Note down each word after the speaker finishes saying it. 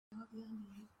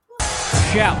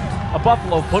Shout, a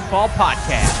Buffalo football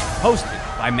podcast, hosted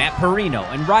by Matt Perino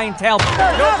and Ryan Talbot.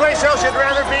 No place else you'd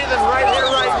rather be than right here,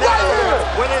 right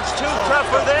now. When it's too tough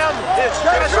for them, it's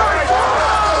just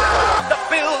right. The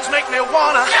Bills make me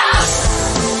wanna.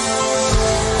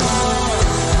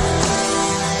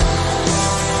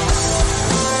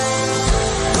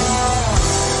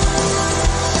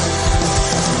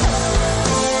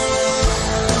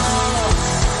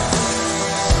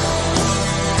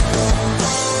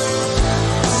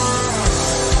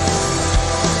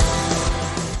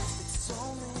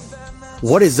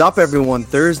 What is up, everyone?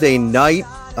 Thursday night,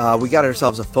 we got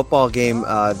ourselves a football game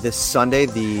this Sunday.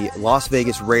 The Las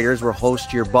Vegas Raiders will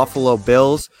host your Buffalo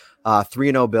Bills,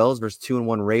 3-0 Bills versus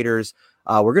 2-1 Raiders.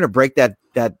 We're going to break that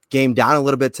game down a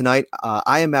little bit tonight.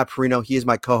 I am Matt Perino. He is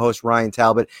my co-host, Ryan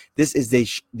Talbot. This is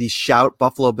the Shout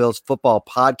Buffalo Bills football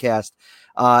podcast.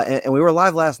 And we were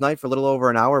live last night for a little over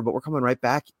an hour, but we're coming right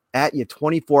back at you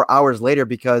 24 hours later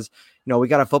because, we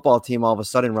got a football team all of a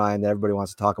sudden, Ryan, that everybody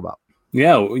wants to talk about.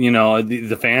 Yeah,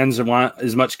 the fans want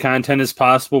as much content as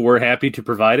possible. We're happy to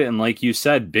provide it. And like you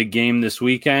said, big game this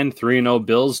weekend, 3-0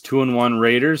 Bills, 2-1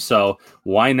 Raiders. So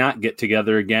why not get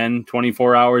together again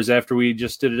 24 hours after we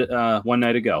just did it one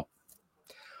night ago?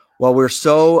 Well, we're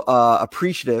so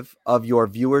appreciative of your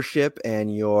viewership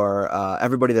and your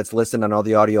everybody that's listened on all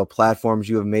the audio platforms.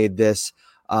 You have made this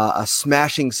a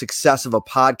smashing success of a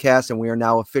podcast, and we are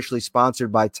now officially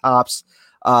sponsored by Tops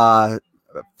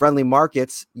Friendly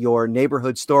Markets, your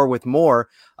neighborhood store with more.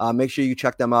 Make sure you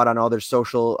check them out on all their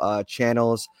social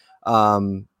channels.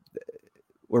 We're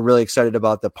really excited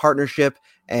about the partnership,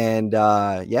 and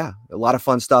a lot of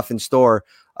fun stuff in store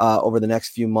over the next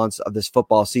few months of this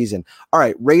football season. All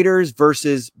right, Raiders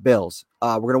versus Bills.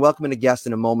 We're going to welcome in a guest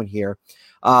in a moment here,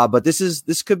 but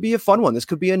this could be a fun one. This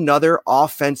could be another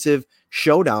offensive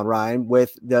showdown, Ryan,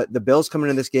 with the Bills coming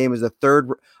in this game as the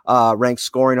third ranked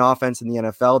scoring offense in the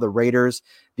NFL, the Raiders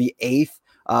the eighth.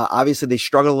 Obviously they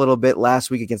struggled a little bit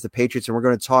last week against the Patriots, and we're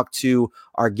going to talk to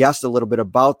our guest a little bit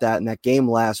about that in that game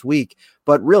last week.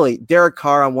 But really, Derek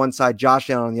Carr on one side, Josh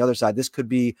Allen on the other side, this could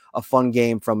be a fun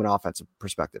game from an offensive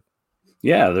perspective.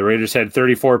 Yeah, the Raiders had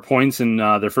 34 points in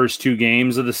their first two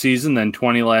games of the season, then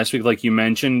 20 last week, like you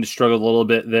mentioned. Struggled a little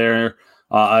bit there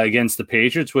against the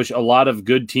Patriots, which a lot of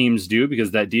good teams do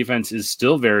because that defense is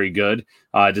still very good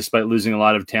despite losing a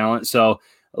lot of talent. So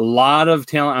a lot of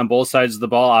talent on both sides of the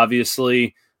ball.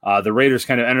 Obviously, the Raiders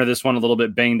kind of enter this one a little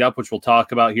bit banged up, which we'll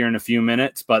talk about here in a few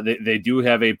minutes, but they do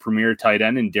have a premier tight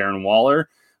end in Darren Waller.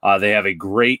 They have a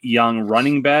great young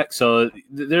running back. So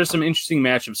there's some interesting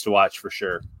matchups to watch for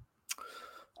sure.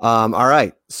 All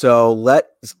right, so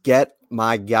let's get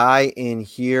my guy in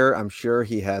here. I'm sure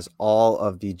he has all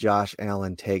of the Josh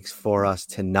Allen takes for us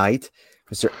tonight.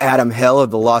 Mr. Adam Hill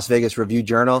of the Las Vegas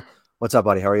Review-Journal. What's up,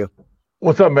 buddy? How are you?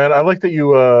 What's up, man? I like that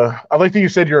you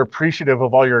said you're appreciative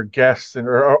of all your guests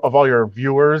or of all your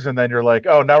viewers, and then you're like,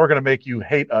 oh, now we're going to make you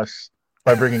hate us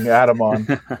by bringing Adam on.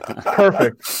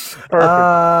 Perfect.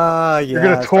 You're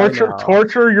going to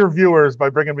torture your viewers by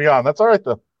bringing me on. That's all right,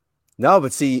 though. No,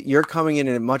 but see, you're coming in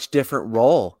a much different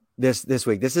role this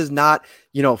week. This is not,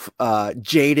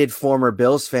 jaded former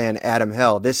Bills fan Adam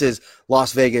Hill. This is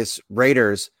Las Vegas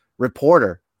Raiders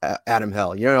reporter Adam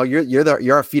Hill.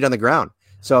 You're our feet on the ground.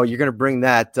 So you're going to bring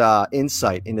that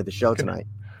insight into the show tonight.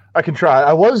 I can try.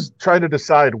 I was trying to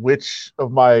decide which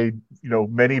of my,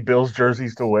 many Bills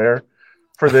jerseys to wear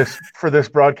for this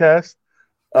broadcast.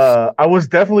 I was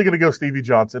definitely going to go Stevie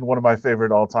Johnson, one of my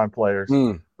favorite all-time players.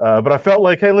 But I felt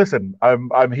like, hey, listen,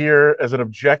 I'm here as an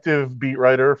objective beat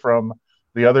writer from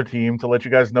the other team to let you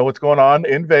guys know what's going on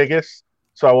in Vegas.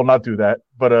 So I will not do that.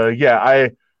 But I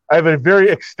have a very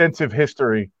extensive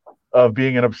history of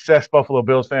being an obsessed Buffalo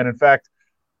Bills fan. In fact,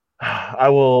 I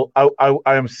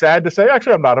am sad to say,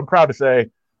 actually, I'm not. I'm proud to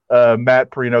say Matt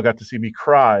Perino got to see me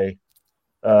cry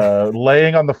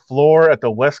laying on the floor at the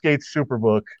Westgate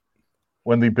Superbook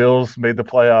when the Bills made the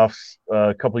playoffs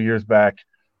a couple of years back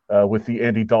with the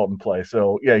Andy Dalton play.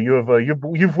 So yeah,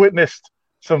 you've witnessed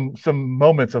some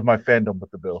moments of my fandom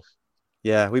with the Bills.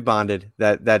 Yeah, we bonded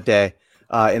that day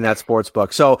in that sports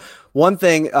book. So one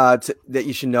thing that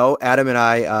you should know, Adam and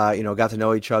I, got to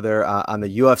know each other on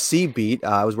the UFC beat.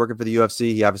 I was working for the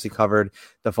UFC. He obviously covered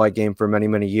the fight game for many,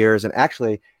 many years. And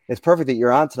actually, it's perfect that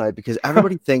you're on tonight because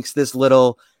everybody thinks this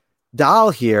little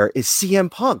doll here is CM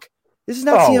Punk. This is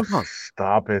not CM Punk.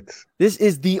 Stop it. This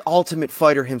is the ultimate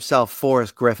fighter himself,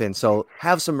 Forrest Griffin. So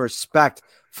have some respect,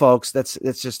 folks. That's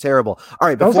just terrible. All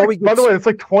right, by the way, it's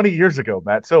like 20 years ago,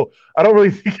 Matt. So I don't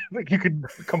really think you could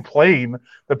complain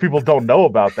that people don't know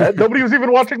about that. Nobody was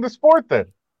even watching the sport then.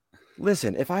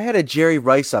 Listen, if I had a Jerry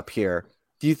Rice up here,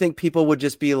 do you think people would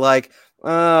just be like,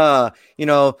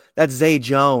 That's Zay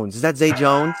Jones. Is that Zay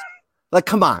Jones? Like,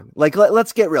 come on. Like,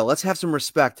 let's get real. Let's have some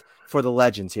respect for the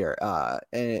legends here. All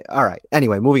right.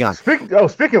 Anyway, moving on. Speaking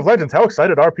of legends, how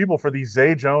excited are people for the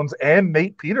Zay Jones and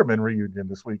Nate Peterman reunion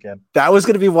this weekend? That was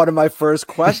going to be one of my first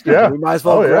questions. Yeah. We might as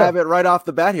well grab it right off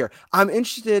the bat here. I'm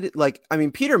interested.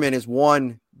 Peterman is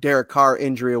one Derek Carr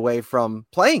injury away from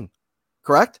playing,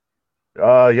 correct?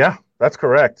 Yeah, that's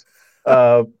correct.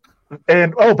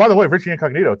 And by the way, Richie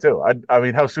Incognito too. I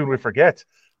mean, how soon we forget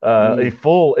a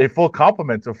full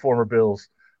complement of former Bills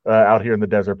out here in the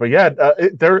desert. But yeah,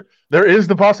 there is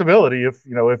the possibility if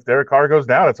Derek Carr goes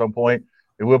down at some point,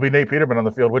 it will be Nate Peterman on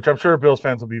the field, which I'm sure Bills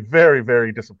fans will be very,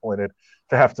 very disappointed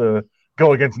to have to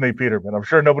go against Nate Peterman. I'm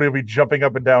sure nobody will be jumping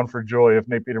up and down for joy if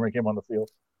Nate Peterman came on the field.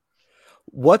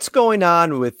 What's going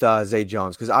on with Zay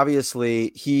Jones? Because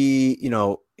obviously he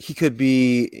could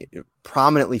be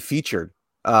prominently featured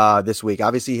this week.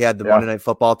 Obviously, he had the Monday Night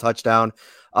Football touchdown.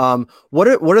 What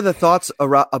are the thoughts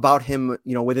about him,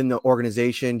 within the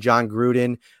organization, John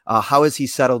Gruden? How has he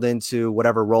settled into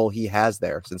whatever role he has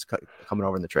there since coming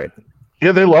over in the trade?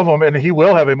 Yeah, they love him, and he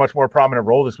will have a much more prominent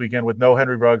role this weekend with no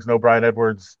Henry Ruggs, no Brian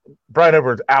Edwards. Brian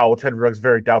Edwards out. Henry Ruggs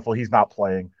very doubtful. He's not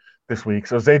playing this week.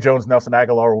 So Zay Jones, Nelson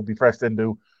Aguilar will be pressed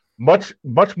into much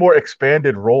more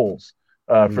expanded roles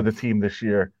for the team this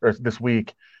year or this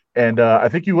week. And I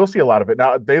think you will see a lot of it.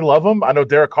 Now, they love him. I know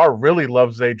Derek Carr really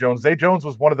loves Zay Jones. Zay Jones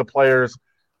was one of the players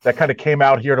that kind of came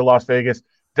out here to Las Vegas.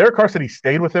 Derek Carr said he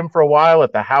stayed with him for a while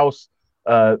at the house.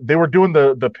 They were doing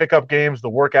the pickup games, the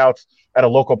workouts at a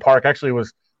local park. Actually, it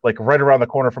was like right around the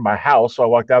corner from my house. So I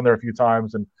walked down there a few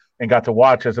times and got to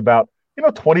watch as about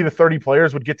 20 to 30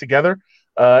 players would get together.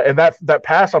 And that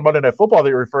pass on Monday Night Football that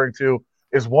you're referring to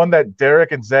is one that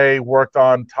Derek and Zay worked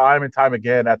on time and time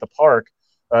again at the park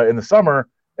in the summer.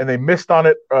 And they missed on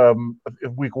it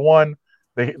week one.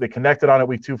 They connected on it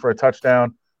week two for a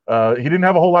touchdown. He didn't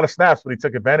have a whole lot of snaps, but he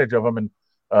took advantage of them. And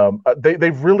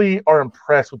they really are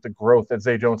impressed with the growth that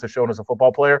Zay Jones has shown as a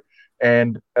football player.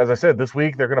 And as I said, this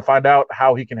week they're going to find out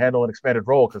how he can handle an expanded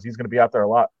role because he's going to be out there a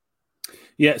lot.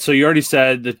 Yeah, so you already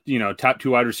said that, top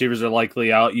two wide receivers are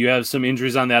likely out. You have some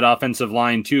injuries on that offensive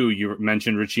line, too. You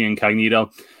mentioned Richie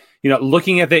Incognito.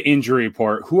 Looking at the injury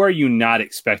report, who are you not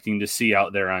expecting to see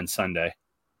out there on Sunday?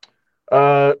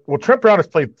 Well, Trent Brown has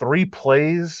played 3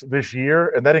 plays this year,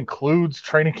 and that includes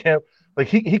training camp. Like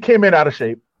he came in out of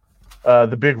shape.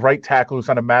 The big right tackle who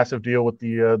signed a massive deal with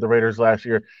the Raiders last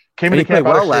year came into camp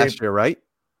out of shape last year, right?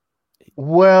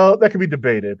 Well, that could be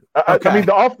debated. Okay. I mean,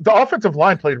 the offensive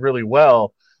line played really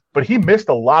well, but he missed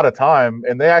a lot of time,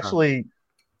 and they actually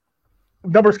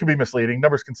numbers can be misleading.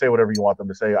 Numbers can say whatever you want them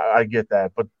to say. I get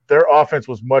that, but their offense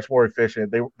was much more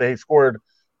efficient. They scored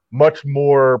much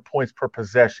more points per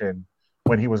possession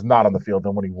when he was not on the field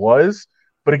than when he was.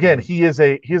 But again, he is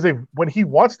a when he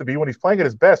wants to be, when he's playing at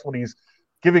his best, when he's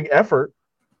giving effort,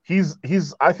 he's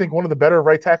I think one of the better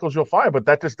right tackles you'll find, but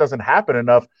that just doesn't happen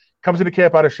enough. Comes into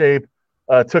camp out of shape,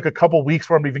 took a couple weeks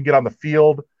for him to even get on the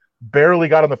field, barely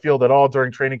got on the field at all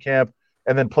during training camp,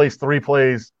 and then plays 3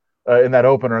 plays in that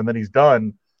opener, and then he's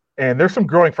done. And there's some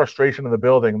growing frustration in the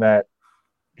building that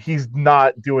he's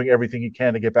not doing everything he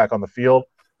can to get back on the field.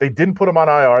 They didn't put him on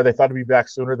IR. They thought he'd be back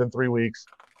sooner than 3 weeks.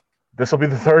 This will be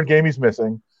the 3rd game he's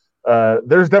missing.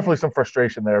 There's definitely some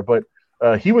frustration there, but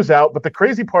he was out. But the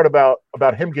crazy part about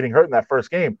him getting hurt in that first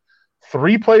game,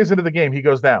 3 plays into the game, he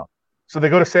goes down. So they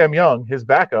go to Sam Young, his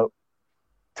backup.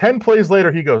 10 plays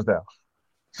later, he goes down.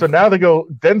 So now they go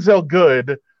Denzel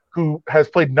Good, who has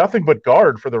played nothing but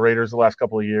guard for the Raiders the last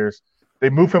couple of years. They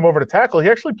move him over to tackle. He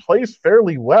actually plays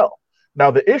fairly well.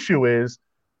 Now the issue is,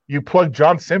 you plug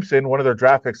John Simpson, one of their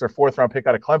draft picks, their 4th-round pick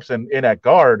out of Clemson, in at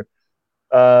guard.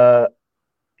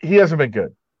 He hasn't been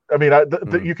good. I mean,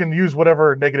 you can use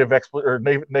whatever negative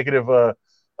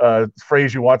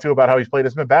phrase you want to about how he's played.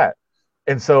 It's been bad,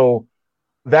 and so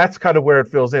that's kind of where it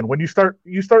fills in. When you start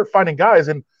finding guys,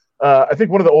 and I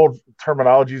think one of the old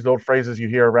terminologies, the old phrases you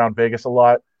hear around Vegas a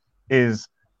lot is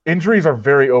injuries are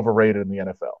very overrated in the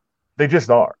NFL. They just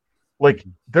are. Like,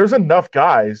 there's enough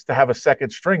guys to have a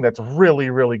second string that's really,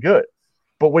 really good.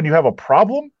 But when you have a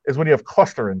problem is when you have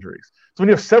cluster injuries. So when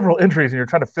you have several injuries and you're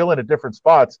trying to fill in at different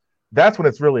spots, that's when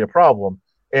it's really a problem.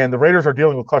 And the Raiders are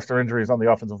dealing with cluster injuries on the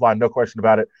offensive line, no question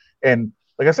about it. And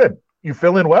like I said, you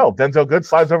fill in well. Denzel Good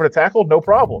slides over to tackle, no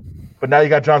problem. But now you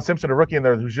got John Simpson, a rookie in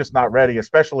there who's just not ready,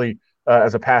 especially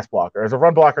as a pass blocker. As a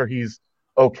run blocker, he's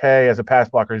okay. As a pass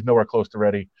blocker, he's nowhere close to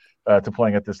ready to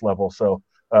playing at this level. So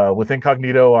with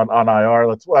Incognito on IR,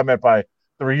 that's what I meant by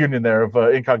the reunion there of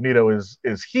Incognito is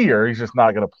here. He's just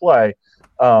not going to play.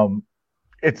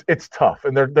 It's tough,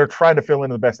 and they're trying to fill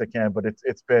in the best they can, but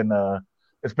it's been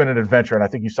it's been an adventure, and I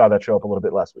think you saw that show up a little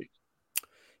bit last week.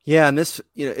 Yeah, and this,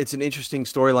 it's an interesting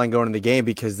storyline going into the game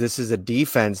because this is a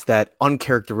defense that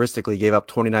uncharacteristically gave up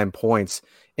 29 points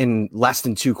in less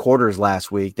than 2 quarters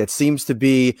last week. That seems to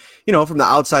be, from the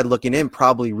outside looking in,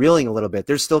 probably reeling a little bit.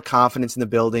 There's still confidence in the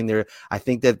building. I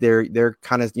think that they're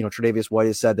kind of, Tre'Davious White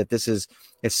has said that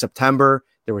it's September.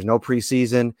 There was no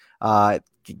preseason.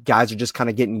 Guys are just kind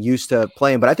of getting used to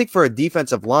playing. But I think for a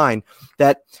defensive line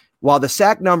that, while the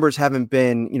sack numbers haven't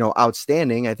been,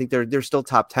 outstanding, I think they're still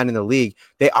top 10 in the league.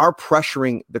 They are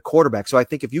pressuring the quarterback. So I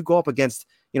think if you go up against,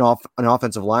 an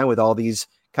offensive line with all these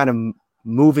kind of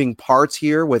moving parts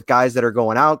here with guys that are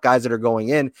going out, guys that are going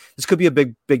in, this could be a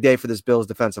big day for this Bills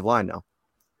defensive line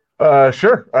now.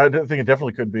 Sure. I think it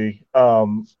definitely could be.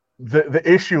 The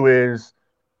issue is,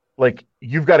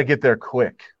 you've got to get there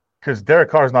quick because Derek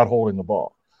Carr is not holding the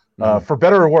ball. For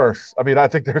better or worse, I mean, I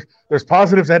think there's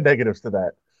positives and negatives to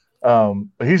that.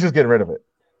 But he's just getting rid of it.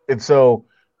 And so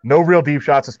no real deep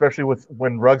shots, especially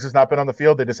when Ruggs has not been on the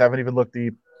field. They just haven't even looked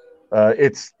deep.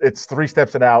 It's 3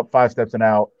 steps and out, 5 steps and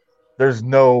out. There's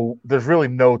really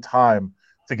no time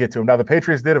to get to him. Now the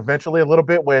Patriots did eventually a little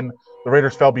bit when the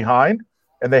Raiders fell behind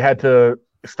and they had to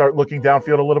start looking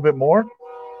downfield a little bit more.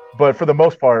 But for the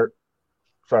most part,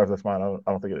 sorry if that's mine.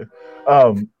 I don't think it is.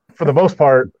 For the most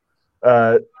part,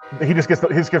 he just gets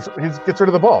rid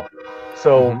of the ball.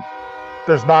 So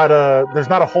there's not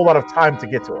a whole lot of time to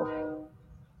get to him.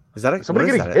 Is that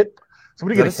somebody getting hit?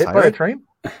 Somebody getting hit by a train?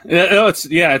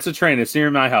 It's a train. It's near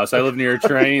my house. I live near a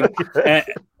train,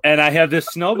 and I have this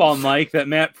snowball mic that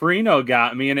Matt Perino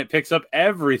got me, and it picks up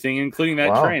everything, including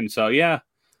that train. So yeah,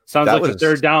 sounds like a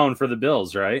third down for the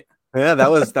Bills, right? Yeah, that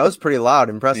was pretty loud,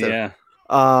 impressive.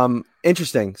 Yeah,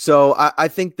 interesting. So I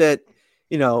think that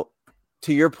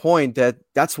to your point,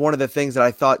 that's one of the things that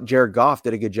I thought Jared Goff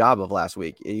did a good job of last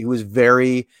week. He was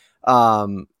very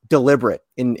deliberate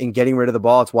in getting rid of the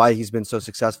ball. It's why he's been so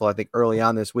successful, I think, early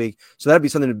on this week. So that'd be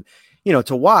something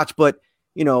to watch. But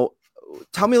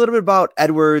tell me a little bit about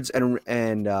Edwards and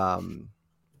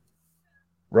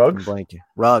Ruggs.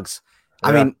 Ruggs. Yeah.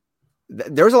 I mean,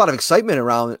 there was a lot of excitement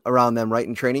around them, right,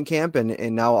 in training camp,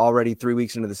 and now already 3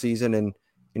 weeks into the season, and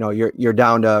you're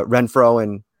down to Renfro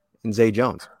and Zay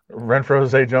Jones. Renfro,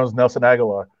 Zay Jones, Nelson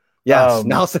Aguilar. Yes,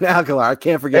 Nelson Aguilar. I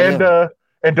can't forget him.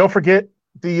 And don't forget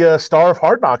the star of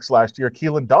Hard Knocks last year,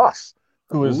 Keelan Doss,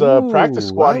 who is a practice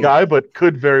squad guy, but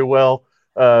could very well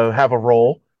have a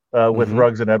role with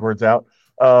Ruggs and Edwards out.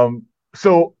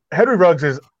 So Henry Ruggs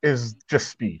is just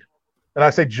speed. And I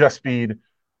say just speed.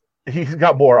 He's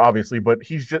got more, obviously, but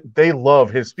they love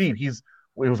his speed. He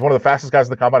was one of the fastest guys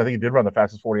in the combine. I think he did run the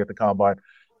fastest 40 at the combine.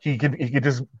 He could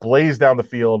just blaze down the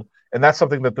field. And that's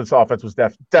something that this offense was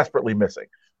desperately missing.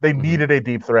 They needed a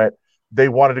deep threat. They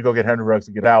wanted to go get Henry Ruggs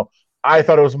to get out. I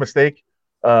thought it was a mistake.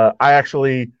 I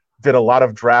actually did a lot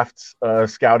of drafts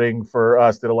scouting for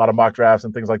us, did a lot of mock drafts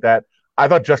and things like that. I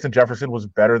thought Justin Jefferson was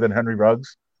better than Henry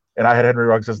Ruggs, and I had Henry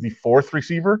Ruggs as the 4th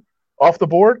receiver off the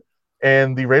board,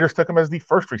 and the Raiders took him as the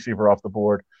 1st receiver off the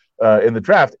board in the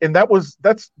draft. And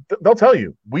they'll tell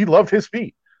you, we loved his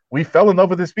speed. We fell in love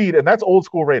with his speed, and that's old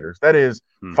school Raiders. That is,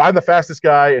 find the fastest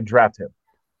guy and draft him.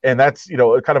 And that's,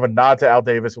 kind of a nod to Al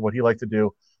Davis and what he liked to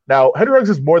do. Now, Henry Ruggs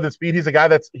is more than speed. He's a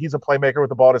guy he's a playmaker with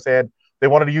the ball in his hand. They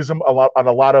wanted to use him a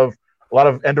lot of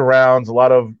end arounds, a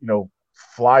lot of,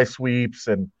 fly sweeps,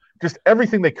 and just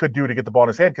everything they could do to get the ball in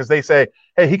his hand, because they say,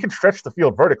 hey, he can stretch the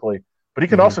field vertically, but he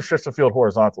can also stretch the field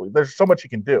horizontally. There's so much he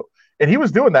can do. And he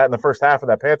was doing that in the first half of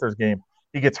that Panthers game.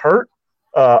 He gets hurt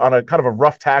on a kind of a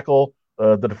rough tackle.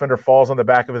 The defender falls on the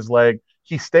back of his leg.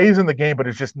 He stays in the game, but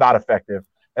it's just not effective.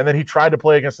 And then he tried to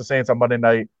play against the Saints on Monday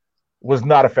night, was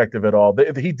not effective at all.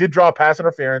 He did draw pass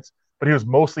interference, but he was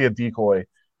mostly a decoy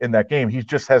in that game. He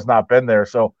just has not been there.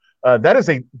 So that is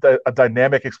a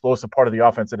dynamic, explosive part of the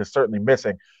offense that is certainly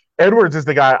missing. Edwards is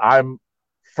the guy I'm,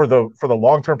 for the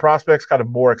long-term prospects, kind of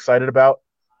more excited about,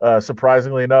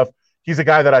 surprisingly enough. He's a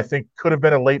guy that I think could have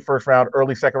been a late first-round,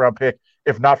 early second-round pick,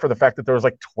 if not for the fact that there was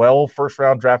 12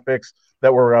 first-round draft picks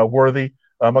that were worthy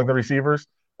among the receivers,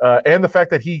 and the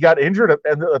fact that he got injured at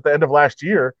the end of last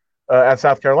year at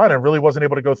South Carolina and really wasn't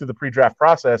able to go through the pre-draft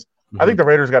process. I think the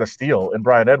Raiders got a steal in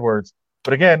Bryan Edwards.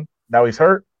 But again, now he's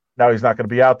hurt. Now he's not going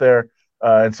to be out there.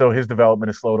 And so his development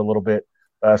is slowed a little bit.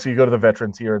 So you go to the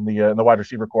veterans here in the wide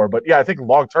receiver core. But yeah, I think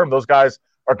long-term, those guys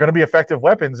are going to be effective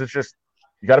weapons. It's just,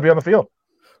 you got to be on the field.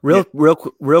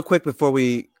 Real quick before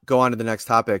we go on to the next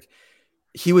topic.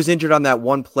 He was injured on that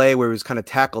one play where he was kind of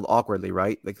tackled awkwardly,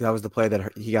 right? Like that was the play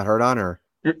that he got hurt on, or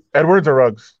Edwards or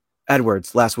Ruggs?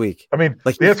 Edwards last week. I mean,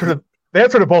 the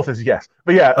answer to both is yes.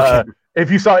 But yeah,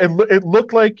 if you saw it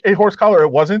looked like a horse collar. It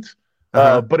wasn't.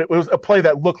 But it was a play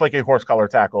that looked like a horse collar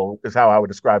tackle is how I would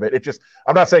describe it.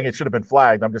 I'm not saying it should have been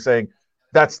flagged. I'm just saying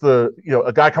that's a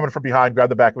guy coming from behind,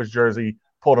 grabbed the back of his jersey,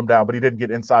 pulled him down, but he didn't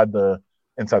get inside the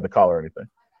collar or anything.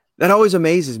 That always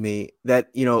amazes me that,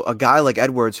 a guy like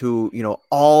Edwards who,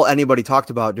 all anybody talked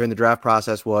about during the draft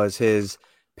process was his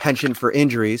penchant for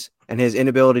injuries and his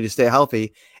inability to stay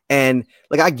healthy. And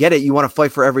I get it. You want to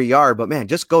fight for every yard, but man,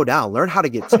 just go down, learn how to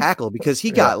get tackled because he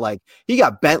got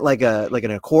bent like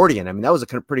an accordion. I mean, that was a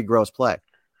pretty gross play.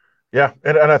 Yeah.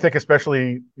 And I think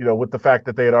especially, with the fact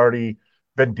that they had already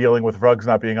been dealing with Ruggs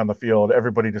not being on the field,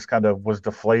 everybody just kind of was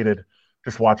deflated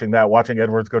just watching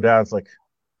Edwards go down. It's like,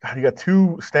 God, you got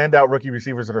two standout rookie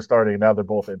receivers that are starting, and now they're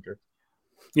both injured.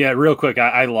 Yeah, real quick,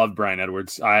 I love Bryan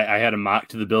Edwards. I had him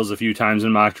mocked to the Bills a few times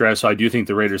in mock draft, so I do think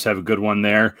the Raiders have a good one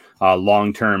there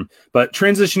long term. But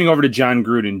transitioning over to John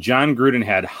Gruden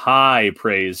had high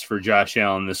praise for Josh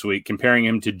Allen this week, comparing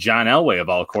him to John Elway of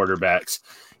all quarterbacks.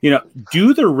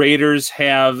 Do the Raiders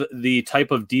have the type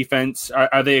of defense?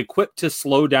 Are they equipped to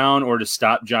slow down or to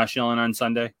stop Josh Allen on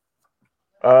Sunday?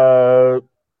 No.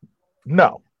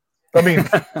 I mean,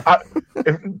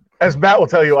 as Matt will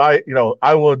tell you,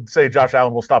 I would say Josh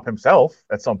Allen will stop himself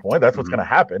at some point. That's what's going to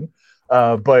happen.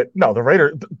 But no,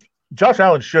 Josh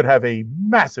Allen should have a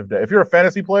massive day. If you're a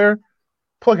fantasy player,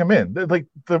 plug him in. The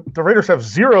Raiders have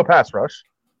zero pass rush,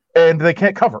 and they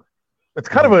can't cover. It's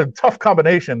kind of a tough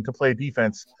combination to play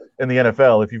defense in the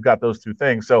NFL if you've got those two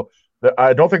things. So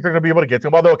I don't think they're going to be able to get to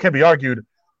him. Although it can be argued,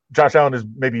 Josh Allen is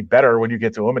maybe better when you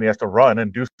get to him, and he has to run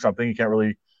and do something. He can't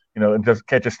really. And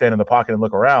can't just stand in the pocket and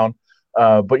look around.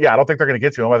 But yeah, I don't think they're going to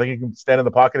get to him. I think he can stand in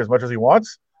the pocket as much as he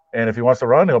wants. And if he wants to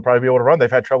run, he'll probably be able to run.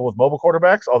 They've had trouble with mobile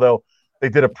quarterbacks, although they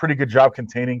did a pretty good job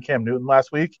containing Cam Newton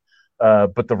last week.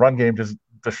 But the run game just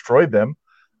destroyed them.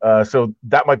 So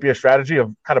that might be a strategy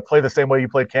of kind of play the same way you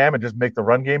played Cam and just make the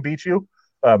run game beat you.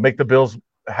 Make the Bills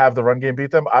have the run game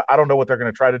beat them. I don't know what they're going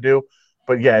to try to do.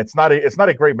 But yeah, it's not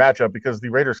a great matchup because the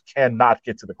Raiders cannot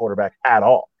get to the quarterback at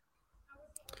all.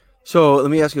 So let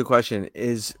me ask you a question.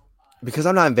 Because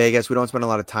I'm not in Vegas, we don't spend a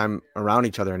lot of time around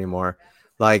each other anymore.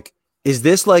 Is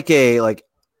this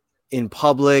in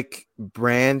public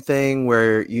brand thing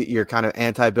where you're kind of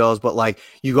anti-Bills, but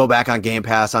you go back on Game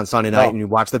Pass on Sunday night and you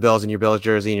watch the Bills in your Bills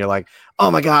jersey and you're like, oh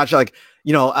my gosh,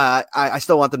 I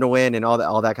still want them to win and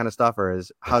all that kind of stuff? Or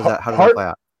how does that play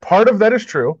out? Part of that is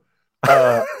true.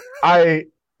 Every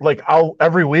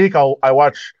week I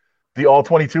watch the all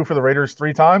 22 for the Raiders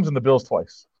 3 times and the Bills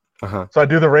twice. So I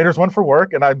do the Raiders one for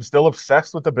work, and I'm still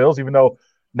obsessed with the Bills, even though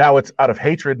now it's out of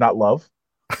hatred, not love.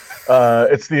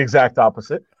 It's the exact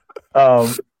opposite.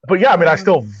 But yeah, I mean, I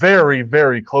still very,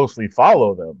 very closely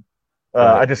follow them.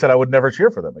 I just said I would never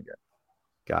cheer for them again.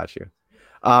 Got you.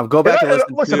 Go back and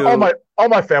listen to... all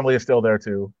my family is still there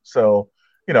too. So,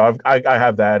 I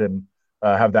have that and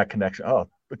have that connection. Oh,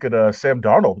 look at Sam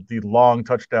Darnold, the long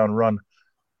touchdown run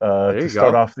to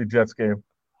start off the Jets game.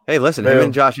 Hey, listen, him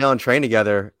and Josh Allen train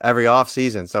together every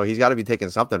offseason, so he's got to be taking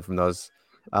something from those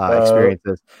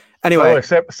experiences. Anyway,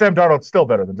 Sam Darnold's still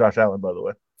better than Josh Allen, by the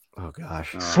way. Oh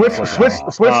gosh, switch them.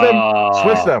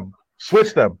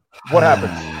 What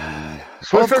happens?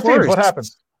 Switch their teams. What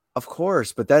happens? Of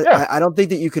course, but I don't think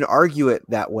that you can argue it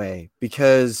that way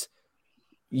because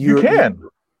you can.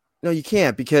 No, you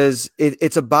can't because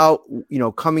it's about,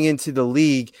 coming into the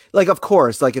league. Of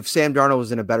course, if Sam Darnold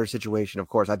was in a better situation, of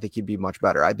course, I think he'd be much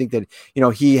better. I think that,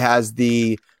 he has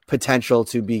the potential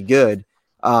to be good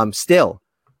still.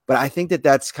 But I think that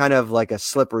that's kind of like a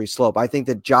slippery slope. I think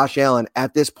that Josh Allen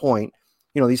at this point,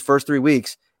 these first 3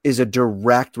 weeks is a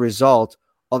direct result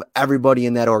of everybody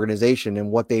in that organization and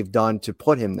what they've done to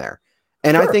put him there.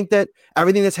 And sure. I think that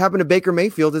everything that's happened to Baker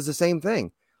Mayfield is the same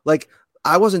thing.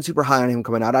 I wasn't super high on him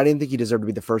coming out. I didn't think he deserved to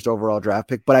be the first overall draft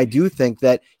pick, but I do think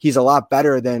that he's a lot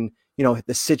better than,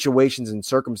 the situations and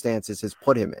circumstances has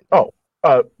put him in. Oh,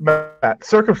 Matt,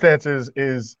 circumstances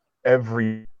is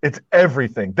everything.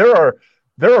 There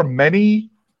are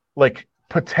many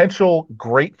potential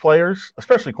great players,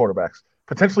 especially quarterbacks,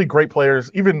 potentially great players,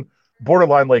 even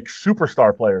borderline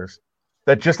superstar players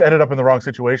that just ended up in the wrong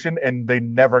situation and they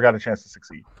never got a chance to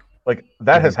succeed.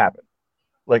 That has happened.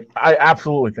 I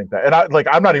absolutely think that. And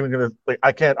I'm not even going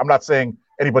to, I'm not saying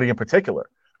anybody in particular.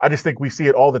 I just think we see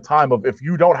it all the time of if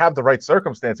you don't have the right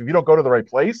circumstance, if you don't go to the right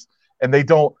place and they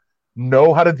don't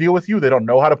know how to deal with you, they don't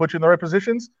know how to put you in the right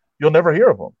positions, you'll never hear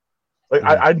of them.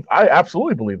 I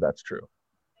absolutely believe that's true.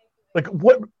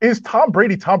 What is Tom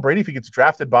Brady if he gets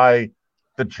drafted by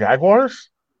the Jaguars?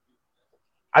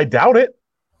 I doubt it.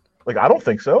 I don't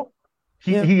think so.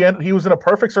 He was in a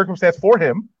perfect circumstance for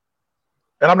him.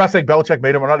 And I'm not saying Belichick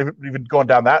made him. I'm not even going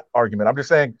down that argument. I'm just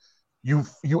saying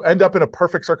you end up in a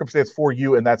perfect circumstance for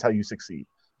you, and that's how you succeed.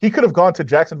 He could have gone to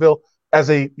Jacksonville as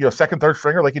a second, third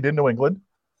stringer like he did in New England,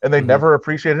 and they never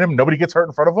appreciated him. Nobody gets hurt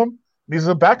in front of him. He's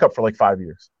a backup for like 5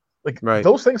 years. Like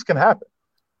those things can happen.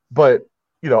 But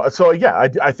so yeah,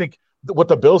 I think what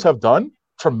the Bills have done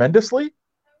tremendously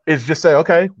is just say,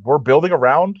 okay, we're building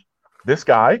around this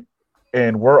guy,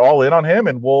 and we're all in on him,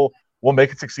 and we'll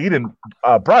make it succeed. And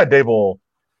Brian Daboll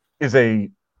is a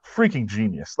freaking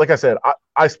genius. Like I said,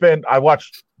 I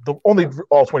watched the only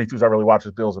all 22s I really watch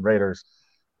is Bills and Raiders,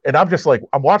 and I'm just like,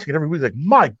 I'm watching it every week, like,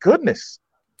 my goodness,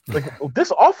 like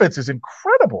this offense is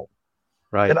incredible.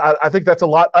 Right. And I think that's a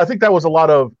lot. I think that was a lot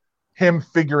of him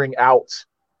figuring out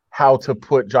how to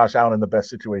put Josh Allen in the best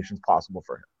situations possible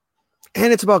for him.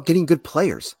 And it's about getting good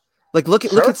players. Like look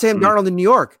at Sam Darnold in New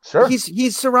York. Sure.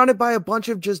 He's surrounded by a bunch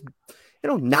of just,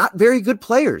 not very good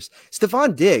players.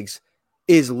 Stephon Diggs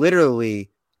is literally,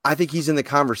 I think he's in the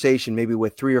conversation maybe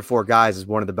with 3 or 4 guys as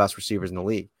one of the best receivers in the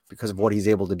league because of what he's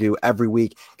able to do every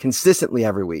week, consistently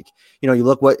every week. You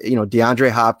look what,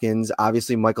 DeAndre Hopkins,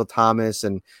 obviously Michael Thomas,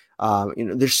 and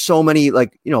there's so many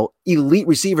elite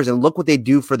receivers, and look what they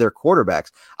do for their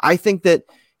quarterbacks. I think that,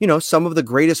 some of the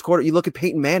greatest you look at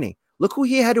Peyton Manning, look who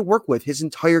he had to work with his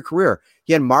entire career.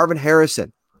 He had Marvin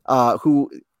Harrison,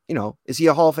 who, is he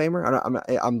a Hall of Famer?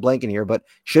 I'm blanking here, but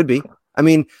should be. I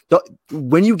mean,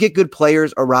 when you get good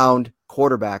players around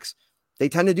quarterbacks, they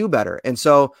tend to do better. And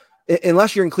so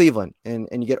unless you're in Cleveland and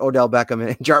you get Odell Beckham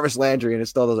and Jarvis Landry and it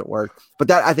still doesn't work, but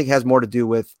that I think has more to do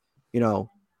with,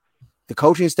 the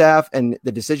coaching staff and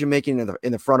the decision-making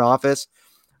in the front office.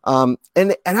 And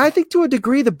I think to a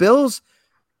degree, the Bills,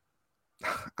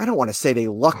 I don't want to say they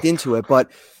lucked into it,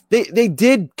 but they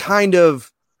did kind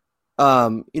of,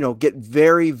 get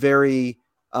very, very,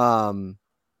 again,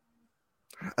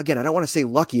 I don't want to say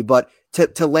lucky, but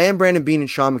to land Brandon Beane and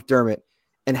Sean McDermott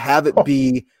and have it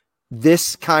be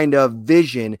this kind of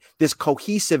vision, this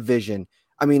cohesive vision.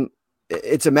 I mean,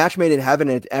 it's a match made in heaven,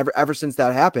 and ever since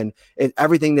that happened,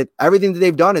 everything that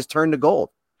they've done has turned to gold.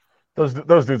 Those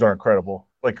dudes are incredible.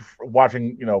 Like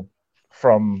watching,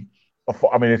 from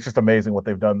afar, I mean, it's just amazing what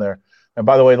they've done there. And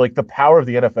by the way, like the power of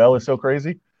the NFL is so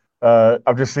crazy.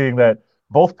 I'm just seeing that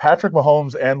both Patrick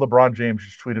Mahomes and LeBron James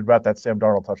just tweeted about that Sam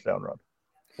Darnold touchdown run.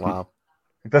 Wow.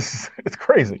 It's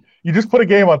crazy. You just put a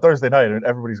game on Thursday night and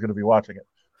everybody's going to be watching it.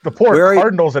 The poor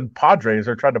Cardinals and Padres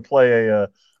are trying to play a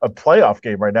playoff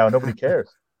game right now. And nobody cares.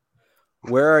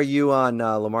 Where are you on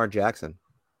Lamar Jackson?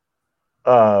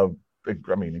 I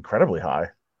mean, incredibly high.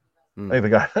 I think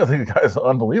the guy is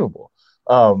unbelievable.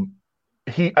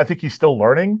 I think he's still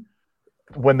learning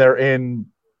when they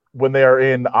are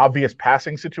in obvious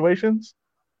passing situations.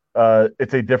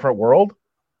 It's a different world.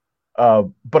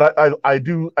 But I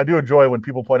do enjoy when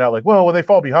people point out, like, well, when they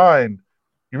fall behind,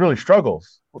 he really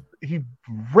struggles. He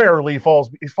rarely falls.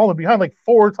 He's fallen behind like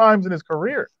 4 times in his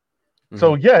career. Mm-hmm.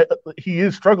 So yeah, he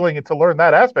is struggling to learn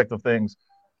that aspect of things,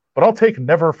 but I'll take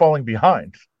never falling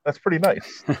behind. That's pretty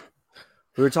nice.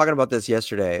 We were talking about this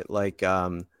yesterday. Like,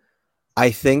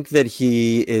 I think that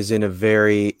he is in a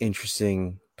very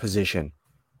interesting position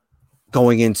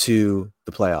going into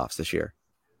the playoffs this year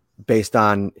based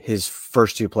on his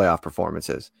first 2 playoff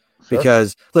performances. Sure.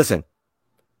 Because listen,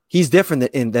 he's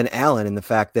different than Allen in the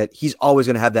fact that he's always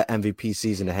going to have that MVP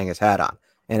season to hang his hat on.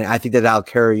 And I think that'll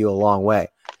carry you a long way.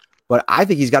 But I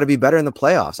think he's got to be better in the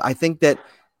playoffs. I think that,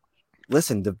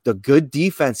 listen, the good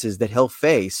defenses that he'll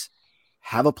face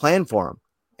have a plan for him,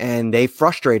 and they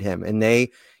frustrate him, and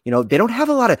they don't have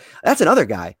a lot of – that's another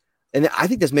guy. And I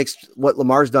think this makes what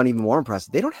Lamar's done even more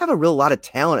impressive. They don't have a real lot of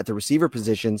talent at the receiver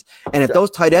positions. And if those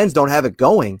tight ends don't have it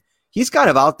going, he's kind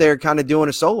of out there kind of doing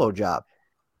a solo job.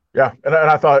 Yeah. And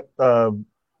I thought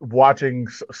watching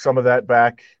some of that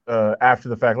back after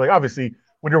the fact, like obviously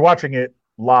when you're watching it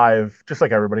live, just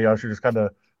like everybody else, you're just kind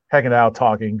of hanging out,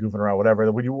 talking, goofing around,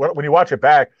 whatever. When you watch it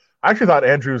back, I actually thought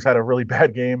Andrews had a really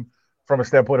bad game from a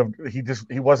standpoint of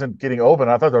he wasn't getting open.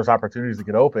 I thought there was opportunities to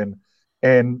get open.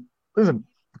 And listen,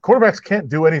 quarterbacks can't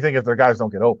do anything if their guys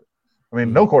don't get open. I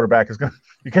mean, no quarterback is going to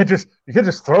 – you can't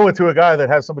just throw it to a guy that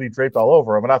has somebody draped all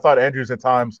over him. And I thought Andrews at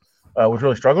times was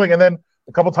really struggling. And then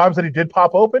a couple times that he did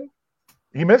pop open,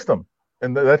 he missed them.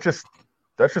 And that's just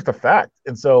a fact.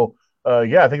 And so, I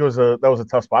think that was a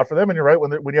tough spot for them. And you're right,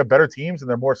 when you have better teams and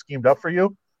they're more schemed up for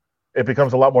you, it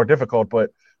becomes a lot more difficult. But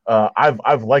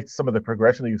I've liked some of the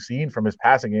progression that you've seen from his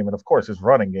passing game. And, of course, his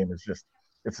running game is just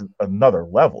 – it's another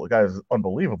level. The guy is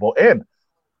unbelievable. And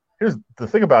here's the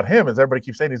thing about him is everybody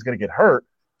keeps saying he's going to get hurt.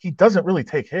 He doesn't really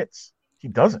take hits. He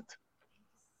doesn't.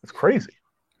 It's crazy.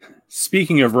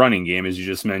 Speaking of running game, as you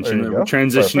just mentioned,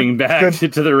 transitioning back to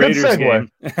the Raiders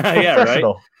game. Yeah, right.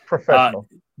 Professional.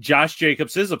 Josh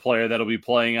Jacobs is a player that'll be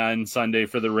playing on Sunday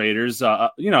for the Raiders.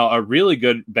 A really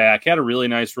good back, had a really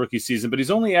nice rookie season, but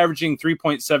he's only averaging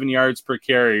 3.7 yards per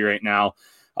carry right now.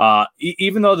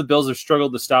 Even though the Bills have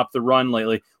struggled to stop the run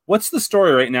lately, what's the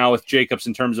story right now with Jacobs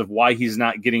in terms of why he's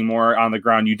not getting more on the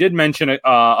ground? You did mention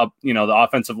the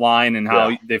offensive line and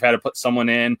how they've had to put someone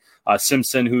in,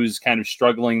 Simpson, who's kind of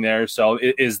struggling there. So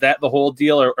is that the whole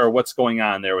deal, or what's going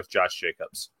on there with Josh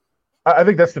Jacobs? I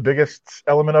think that's the biggest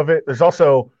element of it. There's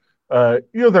also,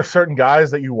 there's certain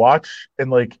guys that you watch and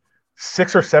like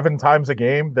 6 or 7 times a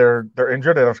game they're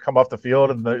injured and have come off the field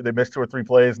and they miss 2 or 3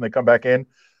 plays and they come back in.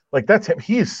 Like that's him.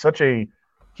 He is such a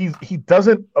he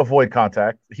doesn't avoid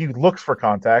contact. He looks for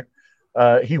contact.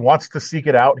 He wants to seek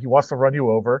it out. He wants to run you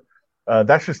over.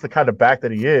 That's just the kind of back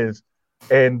that he is,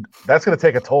 and that's going to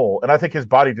take a toll. And I think his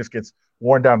body just gets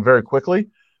worn down very quickly.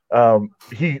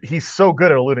 He's so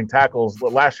good at eluding tackles.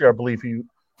 Last year, I believe he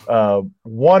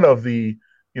one of the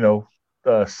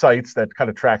sites that kind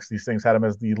of tracks these things had him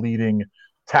as the leading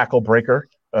tackle breaker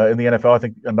in the NFL. I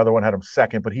think another one had him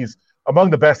second, but he's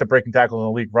among the best at breaking tackles in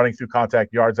the league, running through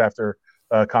contact, yards after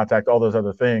contact, all those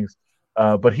other things.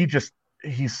 But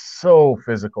he's so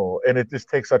physical, and it just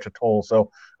takes such a toll. So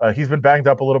he's been banged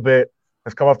up a little bit,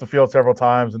 has come off the field several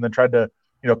times, and then tried to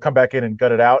come back in and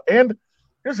gut it out. And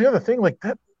here's the other thing, like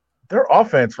that. Their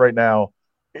offense right now,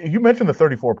 you mentioned the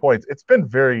 34 points. It's been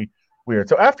very weird.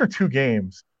 So after 2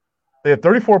 games, they had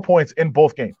 34 points in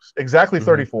both games, exactly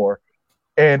 34,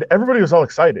 and everybody was all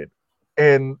excited.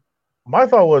 And my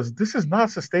thought was, this is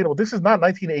not sustainable. This is not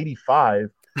 1985.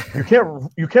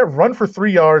 You can't run for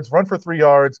 3 yards,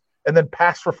 and then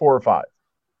pass for 4 or 5.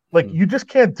 Like you just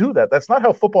can't do that. That's not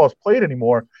how football is played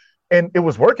anymore. And it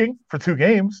was working for 2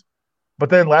 games, but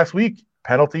then last week,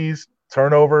 penalties,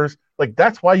 turnovers. Like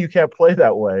that's why you can't play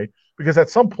that way, because at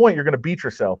some point you're going to beat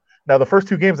yourself. Now the first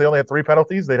 2 games they only had 3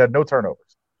 penalties. They had no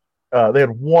turnovers. They had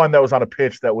one that was on a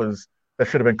pitch that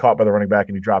should have been caught by the running back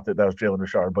and he dropped it. That was Jalen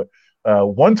Richard. But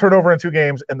 1 turnover in 2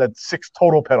 games and then 6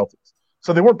 total penalties.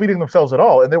 So they weren't beating themselves at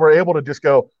all, and they were able to just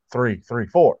go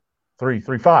 3-3-4,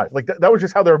 3-3-5. Like that was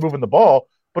just how they were moving the ball,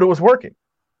 but it was working.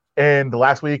 And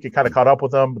last week it kind of caught up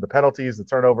with them, the penalties, the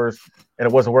turnovers, and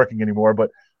it wasn't working anymore. But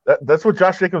that's what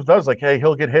Josh Jacobs does. Like, hey,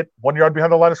 he'll get hit 1 yard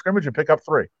behind the line of scrimmage and pick up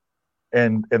 3.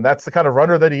 And that's the kind of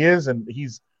runner that he is. And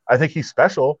I think he's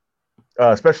special,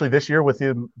 especially this year with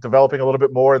him developing a little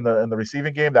bit more in the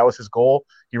receiving game. That was his goal.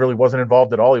 He really wasn't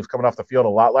involved at all. He was coming off the field a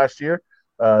lot last year.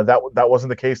 That wasn't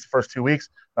the case the first 2 weeks.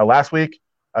 Now, last week,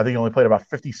 I think he only played about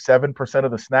 57%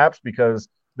 of the snaps because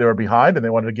they were behind and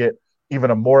they wanted to get even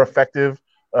a more effective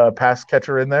pass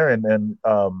catcher in there, and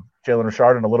Jalen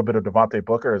Richard and a little bit of Devontae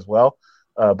Booker as well.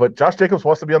 But Josh Jacobs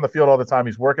wants to be on the field all the time.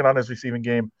 He's working on his receiving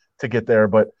game to get there,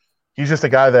 but he's just a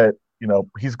guy that,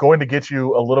 he's going to get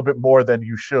you a little bit more than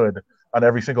you should on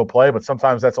every single play, but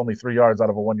sometimes that's only 3 yards out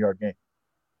of a 1 yard gain.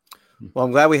 Well,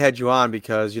 I'm glad we had you on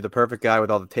because you're the perfect guy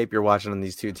with all the tape you're watching on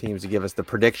these 2 teams to give us the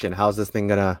prediction. How's this thing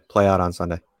gonna play out on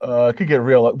Sunday? It could get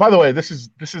real. By the way, this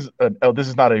is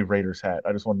not a Raiders hat.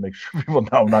 I just want to make sure people know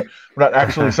I'm not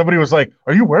actually. Somebody was like,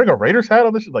 "Are you wearing a Raiders hat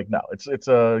on this?" Like, no, it's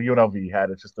a UNLV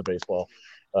hat. It's just the baseball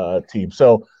team.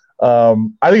 So I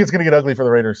think it's gonna get ugly for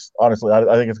the Raiders. Honestly,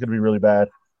 I think it's gonna be really bad.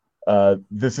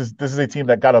 This is a team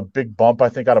that got a big bump, I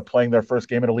think, out of playing their first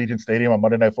game at Allegiant Stadium on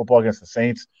Monday Night Football against the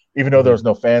Saints. Even though there was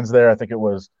no fans there, I think it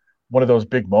was one of those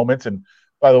big moments. And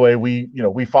by the way, we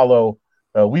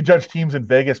judge teams in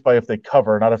Vegas by if they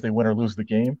cover, not if they win or lose the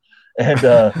game. And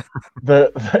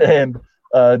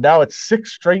now it's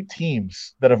 6 straight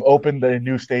teams that have opened a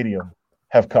new stadium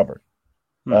have covered.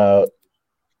 It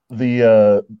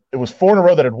was 4 in a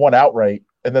row that had won outright.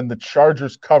 And then the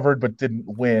Chargers covered but didn't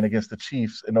win against the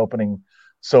Chiefs in opening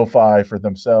SoFi for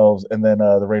themselves. And then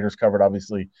the Raiders covered,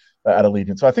 obviously, at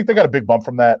Allegiant. So I think they got a big bump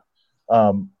from that.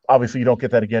 Obviously, you don't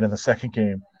get that again in the second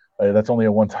game. That's only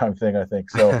a one-time thing, I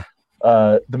think. So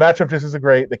the matchup just isn't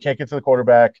great. They can't get to the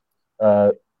quarterback.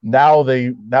 Now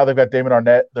they've got Damon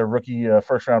Arnett, their rookie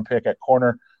first-round pick at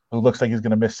corner, who looks like he's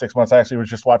going to miss 6 months. I actually was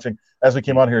just watching, as we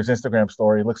came on here, his Instagram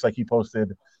story. It looks like he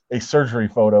posted a surgery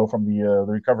photo from the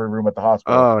recovery room at the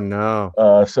hospital. Oh, no.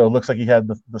 So it looks like he had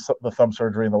the thumb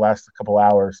surgery in the last couple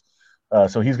hours.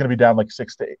 So he's going to be down like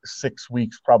 6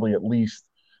 weeks, probably at least.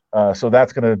 So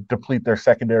that's going to deplete their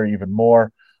secondary even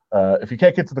more. If you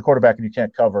can't get to the quarterback and you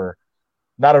can't cover,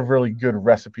 not a really good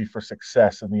recipe for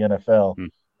success in the NFL.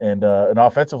 And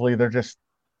offensively, they're just,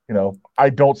 I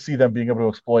don't see them being able to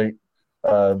exploit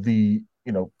the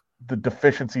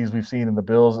deficiencies we've seen in the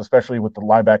Bills, especially with the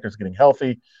linebackers getting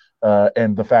healthy,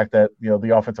 and the fact that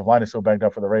the offensive line is so banged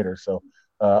up for the Raiders. So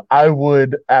I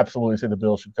would absolutely say the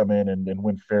Bills should come in and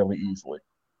win fairly easily.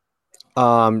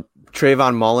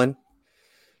 Trayvon Mullen.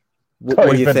 What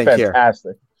do He's you been think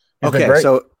fantastic. here? He's been Okay, great.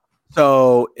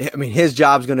 so I mean, his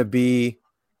job's going to be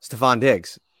Stephon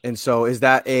Diggs, and so is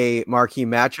that a marquee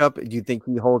matchup? Do you think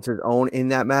he holds his own in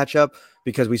that matchup?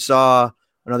 Because we saw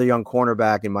another young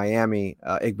cornerback in Miami,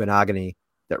 Igbenogany,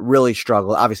 that really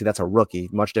struggled. Obviously, that's a rookie,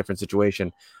 much different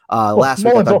situation. Last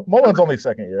week, Mullen's only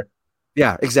second year.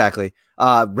 Yeah, exactly.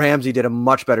 Ramsey did a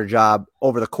much better job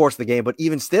over the course of the game, but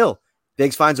even still,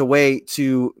 Diggs finds a way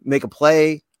to make a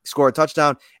play, score a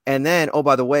touchdown, and then, oh,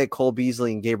 by the way, Cole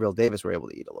Beasley and Gabriel Davis were able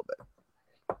to eat a little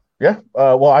bit. Yeah.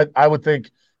 Well, I would think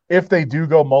if they do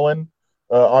go Mullen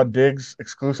on Diggs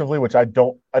exclusively, which I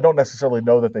don't necessarily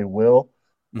know that they will,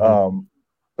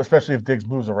 especially if Diggs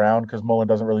moves around because Mullen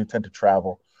doesn't really tend to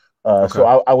travel.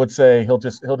 So I would say he'll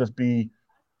just be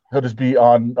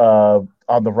on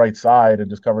the right side and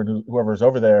just covering whoever's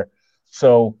over there.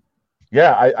 So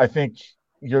yeah, I think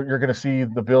you're going to see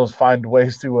the Bills find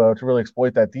ways to really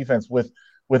exploit that defense with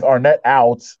Arnett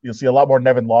out. You'll see a lot more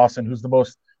Nevin Lawson, who's the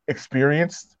most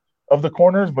experienced of the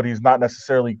corners, but he's not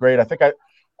necessarily great. I think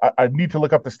I need to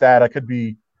look up the stat. I could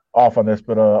be off on this,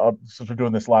 but since we're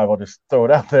doing this live, I'll just throw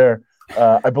it out there.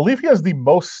 I believe he has the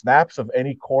most snaps of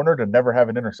any corner to never have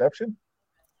an interception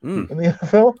in the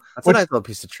NFL. That's a nice little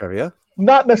piece of trivia.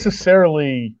 Not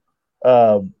necessarily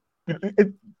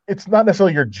it's not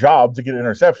necessarily your job to get an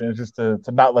interception. It's just to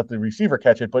not let the receiver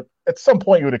catch it. But at some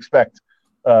point, you would expect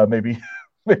maybe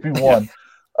one.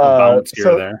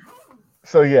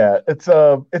 So yeah, it's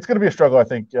going to be a struggle, I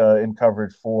think, in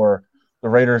coverage for the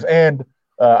Raiders. And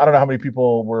I don't know how many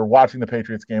people were watching the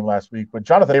Patriots game last week, but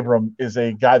Jonathan Abram is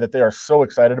a guy that they are so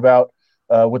excited about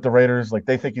with the Raiders. Like,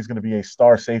 they think he's going to be a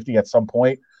star safety at some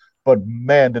point. But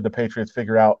man, did the Patriots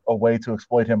figure out a way to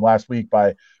exploit him last week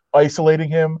by isolating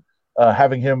him,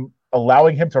 allowing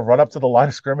him to run up to the line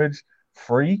of scrimmage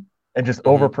free and just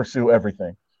over pursue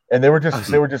everything. And it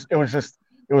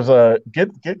was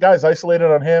get guys isolated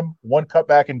on him, one cut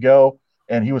back and go,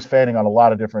 and he was fanning on a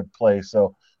lot of different plays.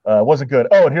 So it wasn't good.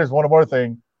 Oh, and here's one more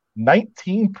thing.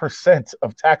 19%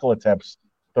 of tackle attempts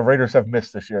the Raiders have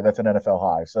missed this year. That's an NFL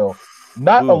high. So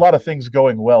not a lot of things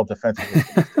going well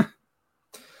defensively.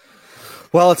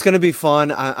 Well, it's going to be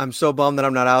fun. I'm so bummed that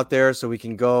I'm not out there so we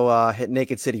can go hit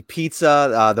Naked City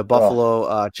Pizza, the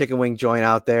Buffalo chicken wing joint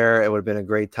out there. It would have been a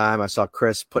great time. I saw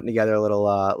Chris putting together a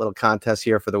little contest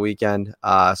here for the weekend.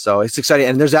 So it's exciting.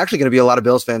 And there's actually going to be a lot of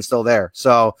Bills fans still there.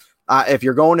 So if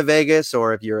you're going to Vegas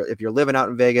or if you're living out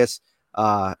in Vegas,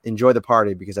 enjoy the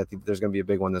party because I think there's going to be a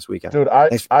big one this weekend. Dude, I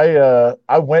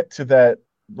went to the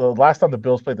last time the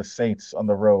Bills played the Saints on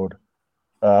the road.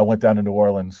 I went down to New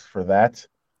Orleans for that.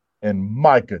 And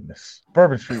my goodness,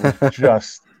 Bourbon Street was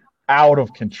just out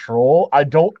of control.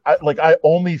 I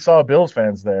only saw Bills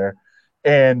fans there,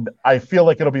 and I feel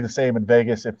like it'll be the same in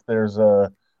Vegas if there's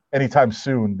anytime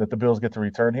soon that the Bills get to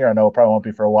return here. I know it probably won't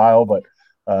be for a while, but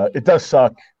it does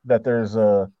suck that there's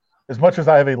as much as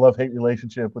I have a love-hate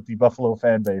relationship with the Buffalo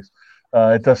fan base,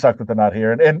 it does suck that they're not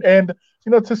here. And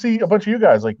to see a bunch of you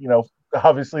guys,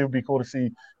 obviously it would be cool to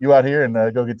see you out here and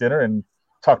go get dinner and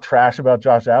talk trash about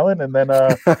Josh Allen, and then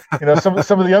some of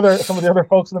the other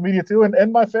folks in the media too,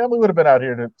 and my family would have been out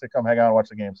here to come hang out and watch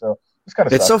the game. So it's kind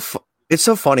of it's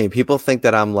so funny. People think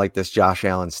that I'm like this Josh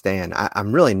Allen stan.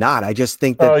 I'm really not. I just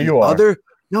think that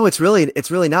no, it's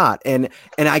really not. And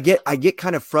I get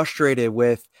kind of frustrated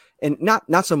with, and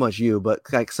not so much you, but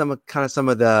like some of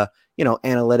the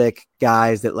analytic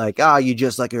guys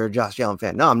that you're a Josh Allen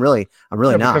fan. No, I'm really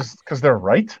not, because they're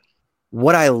right.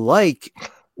 What I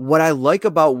like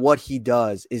about what he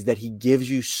does is that he gives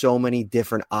you so many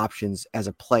different options as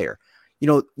a player.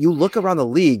 You look around the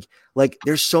league, like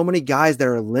there's so many guys that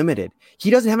are limited. He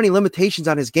doesn't have any limitations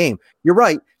on his game. You're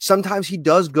right. Sometimes he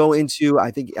does go into, I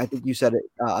think you said it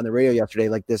on the radio yesterday,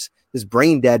 like this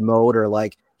brain dead mode, or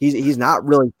like he's not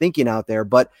really thinking out there,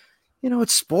 but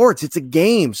it's sports. It's a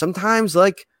game. Sometimes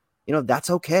that's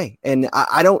okay. And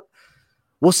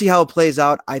we'll see how it plays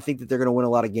out. I think that they're going to win a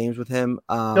lot of games with him.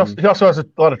 He also has a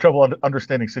lot of trouble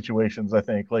understanding situations, I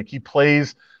think. Like he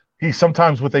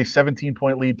sometimes with a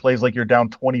 17-point lead plays like you're down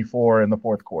 24 in the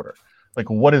fourth quarter. Like,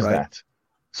 what is that?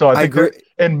 So I think agree.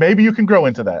 And maybe you can grow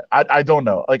into that. I don't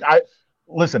know. Like, I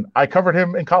covered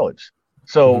him in college.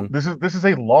 So this is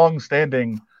a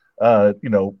long-standing,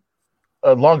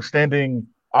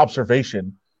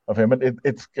 observation of him, and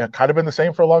it's kind of been the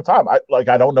same for a long time. I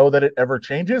don't know that it ever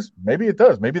changes. Maybe it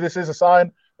does. Maybe this is a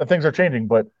sign that things are changing,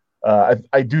 but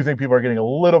I do think people are getting a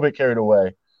little bit carried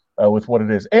away with what it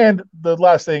is. And the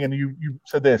last thing, and you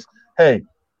said this, hey,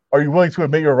 are you willing to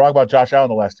admit you're wrong about Josh Allen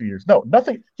the last 2 years? No,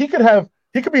 nothing. He could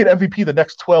be an MVP the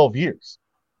next 12 years.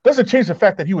 doesn't change the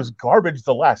fact that he was garbage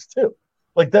the last two.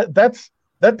 Like that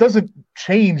doesn't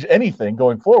change anything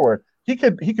going forward. He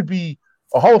could be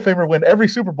a Hall of Famer, win every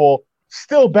Super Bowl,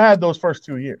 still bad those first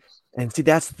 2 years. And see,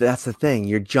 that's the thing.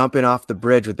 You're jumping off the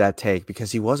bridge with that take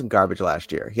because he wasn't garbage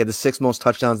last year. He had the 6th most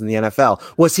touchdowns in the NFL.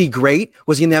 Was he great?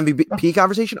 Was he in the MVP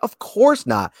conversation? Of course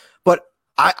not. But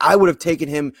I would have taken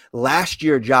him last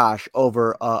year, Josh,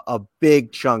 over a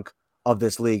big chunk of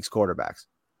this league's quarterbacks.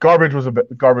 Garbage was a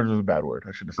bad word.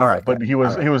 I should have said. All right, but he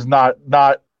was not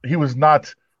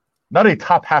a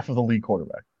top half of the league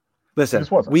quarterback. Listen,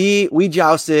 we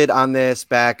jousted on this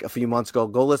back a few months ago.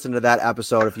 Go listen to that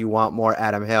episode if you want more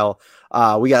Adam Hill.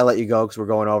 We got to let you go because we're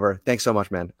going over. Thanks so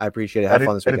much, man. I appreciate it. Have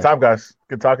fun this weekend. Anytime, guys.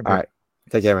 Good talking to you. All right.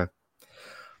 Take care, man.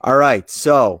 All right.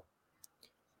 So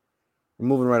we're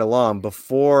moving right along.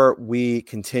 Before we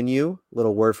continue, a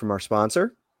little word from our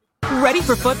sponsor. Ready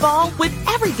for football? With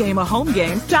every game a home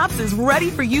game, Tops is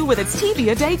ready for you with its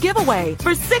TV a Day giveaway.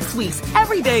 For 6 weeks,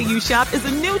 every day you shop is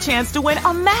a new chance to win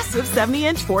a massive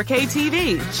 70-inch 4K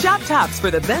TV. Shop Tops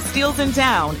for the best deals in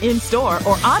town, in-store,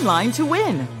 or online to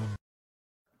win.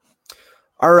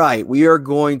 All right, we are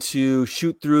going to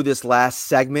shoot through this last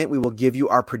segment. We will give you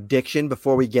our prediction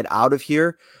before we get out of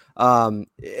here.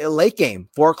 Late game,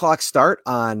 4:00 start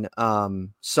on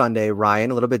Sunday,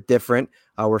 Ryan, a little bit different.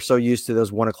 We're so used to those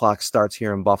 1:00 starts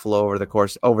here in Buffalo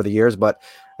over the years, but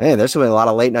man, there's been a lot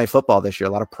of late night football this year,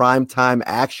 a lot of prime time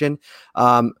action.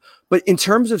 But in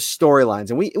terms of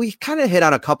storylines, and we kind of hit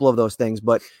on a couple of those things,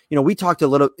 but we talked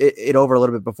over a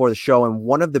little bit before the show, and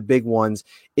one of the big ones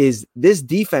is this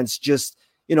defense just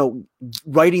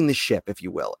righting the ship, if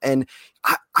you will. And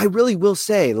I really will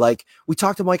say, like, we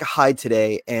talked to Micah Hyde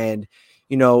today, and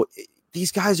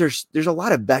these guys there's a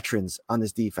lot of veterans on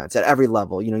this defense at every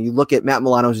level. You look at Matt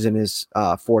Milano, who's in his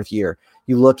 4th year.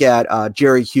 You look at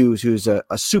Jerry Hughes, who's a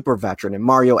super veteran, and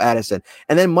Mario Addison.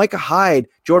 And then Micah Hyde,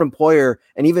 Jordan Poyer,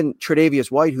 and even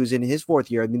Tre'Davious White, who's in his 4th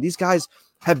year. I mean, these guys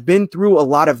have been through a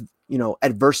lot of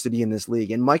adversity in this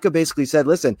league. And Micah basically said,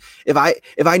 listen, if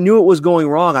I knew it was going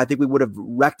wrong, I think we would have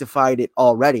rectified it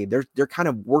already. They're kind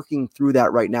of working through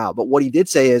that right now. But what he did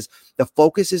say is the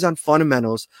focus is on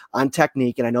fundamentals, on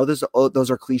technique. And I know those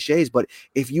are cliches, but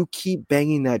if you keep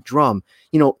banging that drum,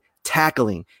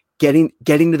 tackling, getting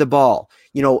to the ball,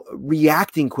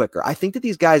 reacting quicker. I think that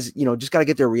these guys, just got to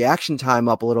get their reaction time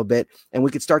up a little bit, and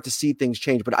we could start to see things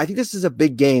change. But I think this is a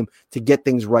big game to get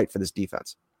things right for this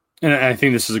defense. And I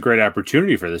think this is a great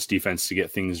opportunity for this defense to get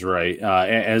things right.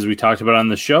 As we talked about on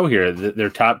the show here,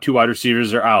 their top 2 wide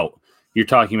receivers are out. You're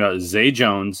talking about Zay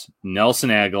Jones,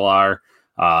 Nelson Aguilar,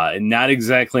 not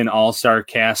exactly an all-star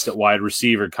cast at wide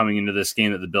receiver coming into this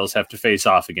game that the Bills have to face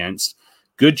off against.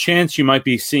 Good chance you might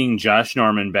be seeing Josh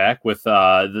Norman back with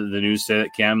the news today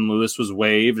that Cam Lewis was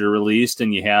waived or released,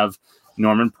 and you have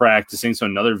Norman practicing, so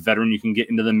another veteran you can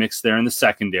get into the mix there in the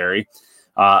secondary.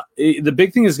 The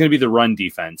big thing is going to be the run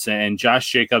defense, and Josh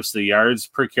Jacobs, the yards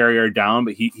per carry are down,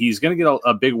 but he's going to get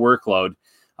a big workload.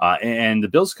 And the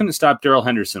Bills couldn't stop Darrell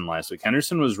Henderson last week.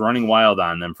 Henderson was running wild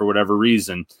on them for whatever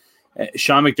reason.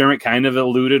 Sean McDermott kind of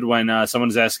alluded when someone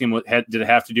was asking him what did it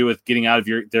have to do with getting out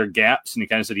of their gaps, and he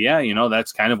kind of said, yeah,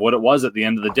 that's kind of what it was at the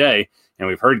end of the day. And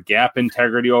we've heard gap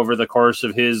integrity over the course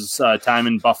of his time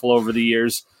in Buffalo over the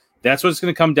years. That's what it's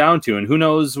going to come down to. And who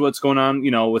knows what's going on,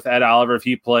 with Ed Oliver if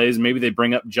he plays. Maybe they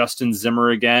bring up Justin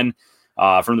Zimmer again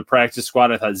from the practice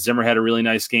squad. I thought Zimmer had a really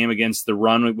nice game against the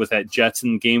run with that Jets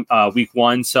in game week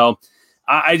 1. So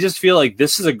I just feel like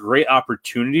this is a great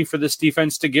opportunity for this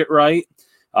defense to get right,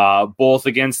 both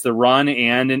against the run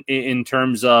and in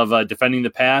terms of defending the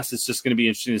pass. It's just going to be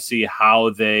interesting to see how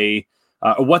they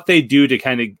what they do to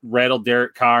kind of rattle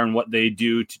Derek Carr and what they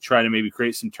do to try to maybe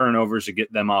create some turnovers to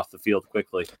get them off the field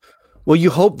quickly. Well,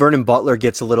 you hope Vernon Butler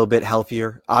gets a little bit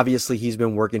healthier. Obviously, he's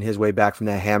been working his way back from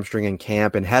that hamstring in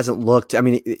camp and hasn't looked. I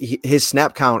mean, his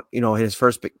snap count, his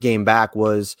first game back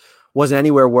wasn't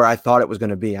anywhere where I thought it was going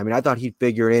to be. I mean, I thought he'd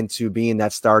figure into being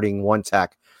that starting one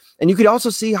tech. And you could also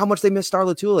see how much they miss Star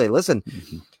Lotulelei. Listen,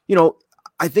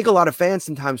 I think a lot of fans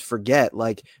sometimes forget,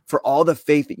 like, for all the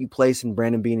faith that you place in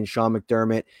Brandon Beane and Sean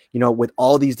McDermott, with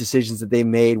all these decisions that they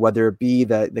made, whether it be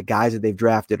the guys that they've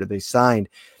drafted or they signed,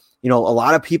 a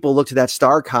lot of people look to that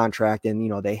star contract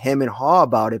and, they hem and haw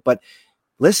about it. But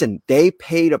listen, they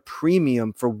paid a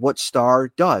premium for what Star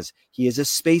does. He is a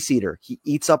space eater. He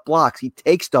eats up blocks. He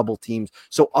takes double teams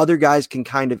so other guys can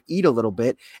kind of eat a little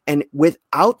bit. And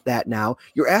without that now,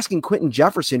 you're asking Quentin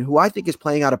Jefferson, who I think is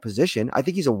playing out of position. I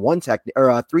think he's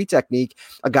a 3 technique,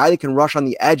 a guy that can rush on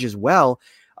the edge as well.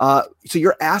 So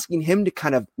you're asking him to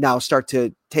kind of now start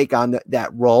to take on that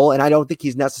role. And I don't think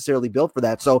he's necessarily built for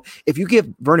that. So if you give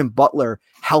Vernon Butler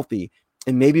healthy,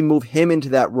 and maybe move him into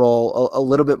that role a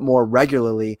little bit more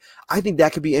regularly, I think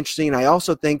that could be interesting. And I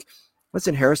also think,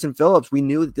 listen, Harrison Phillips, we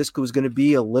knew that this was going to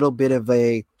be a little bit of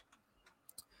a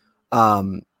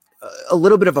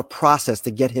process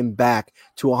to get him back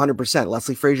to 100%.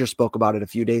 Leslie Frazier spoke about it a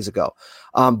few days ago.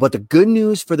 But the good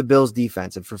news for the Bills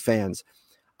defense and for fans,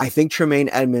 I think Tremaine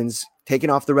Edmunds taking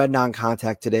off the red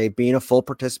non-contact today, being a full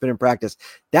participant in practice,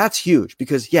 that's huge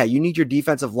because, yeah, you need your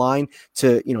defensive line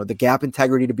to, the gap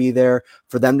integrity to be there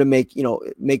for them to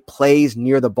make plays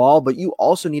near the ball, but you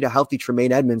also need a healthy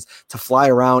Tremaine Edmunds to fly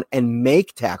around and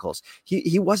make tackles.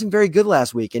 He wasn't very good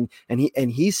last week, and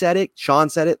he said it, Sean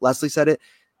said it, Leslie said it,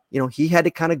 he had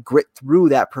to kind of grit through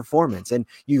that performance, and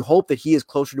you hope that he is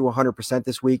closer to 100%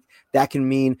 this week. That can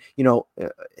mean,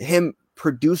 him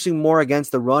producing more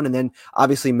against the run. And then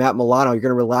obviously Matt Milano, you're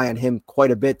going to rely on him quite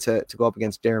a bit to go up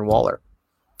against Darren Waller.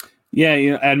 Yeah,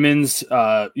 Edmonds,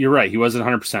 you're right. He wasn't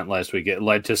 100% last week. It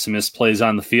led to some misplays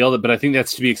on the field, but I think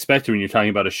that's to be expected when you're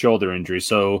talking about a shoulder injury.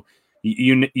 So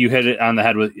you hit it on the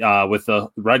head with the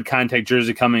red contact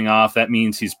jersey coming off. That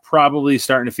means he's probably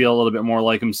starting to feel a little bit more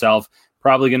like himself,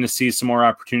 probably going to see some more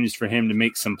opportunities for him to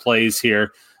make some plays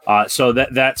here. So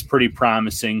that's pretty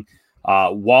promising.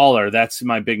 Waller, that's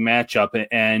my big matchup.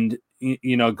 And,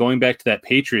 going back to that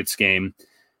Patriots game,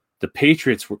 the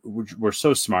Patriots were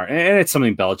so smart. And it's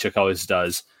something Belichick always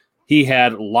does. He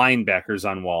had linebackers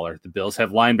on Waller. The Bills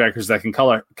have linebackers that can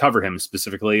cover him,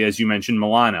 specifically, as you mentioned,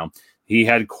 Milano. He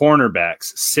had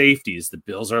cornerbacks, safeties. The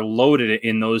Bills are loaded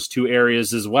in those two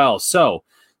areas as well. So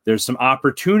there's some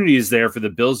opportunities there for the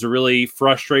Bills to really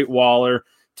frustrate Waller,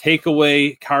 take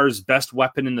away Carr's best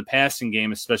weapon in the passing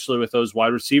game, especially with those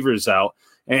wide receivers out,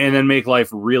 and then make life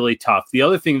really tough. The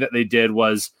other thing that they did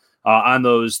was on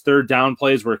those third down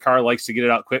plays where Carr likes to get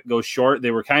it out quick, go short,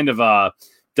 they were kind of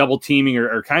double teaming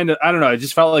or kind of, I don't know, I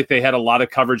just felt like they had a lot of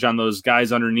coverage on those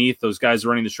guys underneath, those guys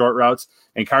running the short routes,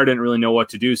 and Carr didn't really know what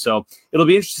to do. So it'll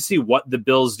be interesting to see what the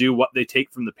Bills do, what they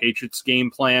take from the Patriots game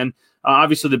plan.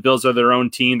 Obviously, the Bills are their own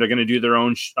team. They're going to do their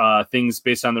own things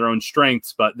based on their own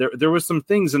strengths. But there was some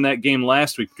things in that game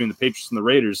last week between the Patriots and the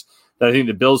Raiders that I think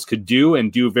the Bills could do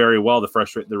and do very well to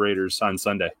frustrate the Raiders on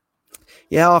Sunday.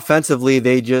 Yeah, offensively,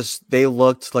 they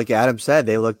looked, like Adam said,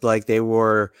 they looked like they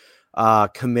were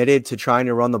committed to trying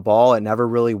to run the ball. It never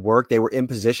really worked. They were in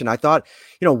position. I thought,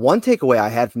 one takeaway I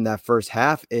had from that first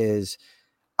half is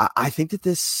I think that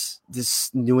this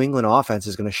New England offense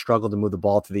is going to struggle to move the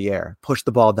ball through the air, push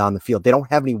the ball down the field. They don't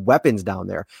have any weapons down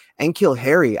there. N'Keal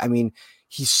Harry, I mean,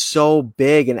 he's so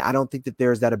big, and I don't think that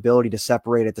there's that ability to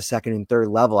separate at the second and third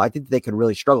level. I think that they could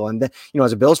really struggle. And then,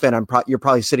 as a Bills fan, you're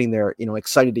probably sitting there,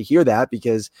 excited to hear that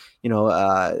because,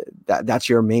 that's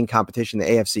your main competition, the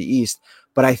AFC East.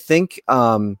 But I think,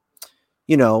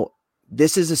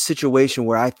 this is a situation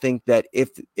where I think that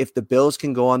if the Bills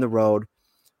can go on the road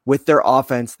with their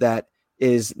offense that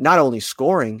is not only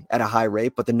scoring at a high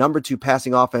rate, but the number 2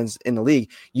 passing offense in the league,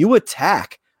 you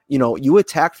attack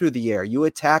through the air. You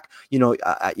attack,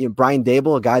 Brian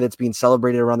Dable, a guy that's being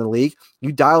celebrated around the league.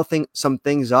 You dial some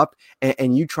things up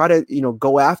and you try to,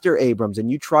 go after Abrams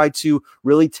and you try to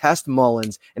really test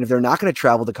Mullins. And if they're not going to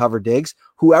travel to cover Diggs,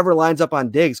 whoever lines up on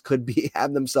Diggs could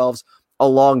have themselves a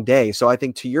long day. So I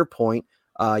think to your point,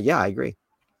 yeah, I agree.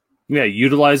 Yeah,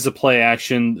 utilize the play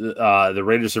action. The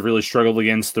Raiders have really struggled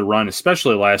against the run,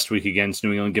 especially last week against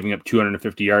New England, giving up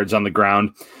 250 yards on the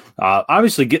ground.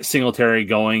 Obviously, get Singletary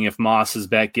going. If Moss is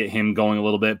back, get him going a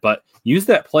little bit. But use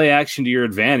that play action to your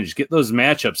advantage. Get those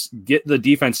matchups. Get the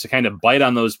defense to kind of bite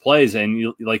on those plays.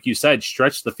 And like you said,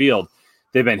 stretch the field.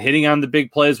 They've been hitting on the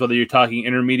big plays, whether you're talking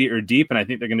intermediate or deep, and I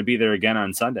think they're going to be there again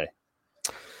on Sunday.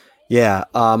 Yeah,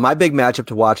 my big matchup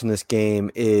to watch in this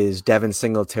game is Devin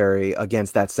Singletary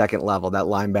against that second level, that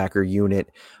linebacker unit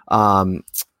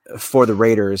for the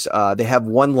Raiders. They have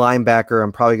one linebacker.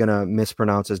 I'm probably going to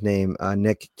mispronounce his name,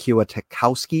 Nick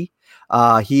Kwiatkowski.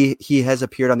 He has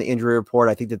appeared on the injury report.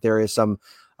 I think that there is some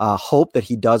hope that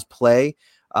he does play.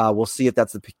 We'll see if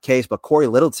that's the case. But Corey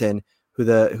Littleton, who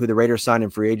the Raiders signed in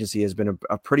free agency, has been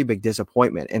a pretty big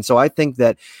disappointment. And so I think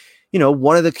that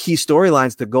one of the key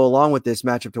storylines to go along with this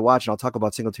matchup to watch, and I'll talk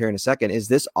about Singletary in a second, is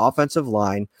this offensive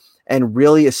line and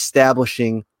really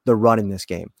establishing the run in this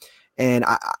game. And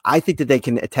I think that they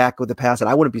can attack with the pass, and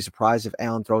I wouldn't be surprised if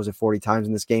Allen throws it 40 times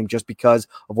in this game just because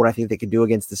of what I think they can do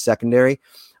against the secondary.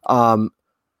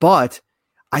 But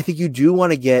I think you do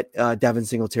want to get Devin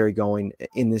Singletary going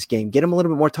in this game, get him a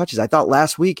little bit more touches. I thought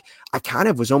last week I kind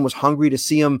of was almost hungry to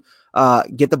see him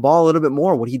get the ball a little bit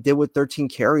more. What he did with 13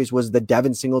 carries was the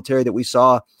Devin Singletary that we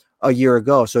saw a year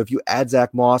ago. So if you add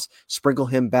Zach Moss, sprinkle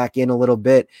him back in a little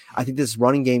bit, I think this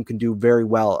running game can do very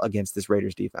well against this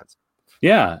Raiders defense.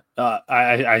 Yeah,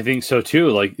 I think so too.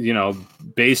 Like,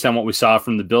 based on what we saw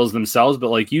from the Bills themselves, but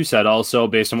like you said, also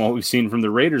based on what we've seen from the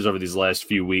Raiders over these last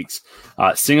few weeks.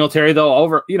 Singletary, though,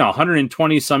 over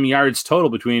 120 some yards total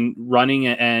between running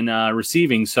and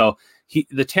receiving. So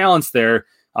the talent's there.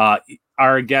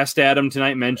 Our guest Adam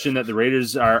tonight mentioned that the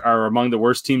Raiders are among the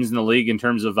worst teams in the league in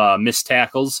terms of missed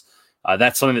tackles.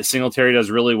 That's something that Singletary does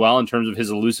really well in terms of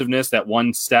his elusiveness, that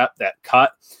one step, that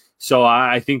cut. So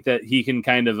I think that he can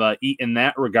kind of eat in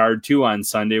that regard too on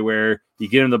Sunday, where you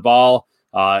get him the ball,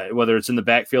 whether it's in the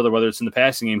backfield or whether it's in the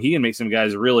passing game, he can make some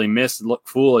guys really miss, look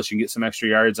foolish, and get some extra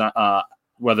yards,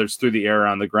 whether it's through the air or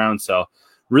on the ground. So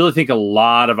really think a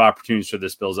lot of opportunities for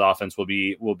this Bills offense will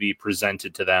be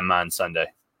presented to them on Sunday.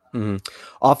 Mm-hmm.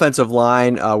 Offensive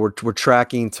line, we're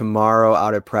tracking tomorrow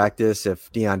out at practice if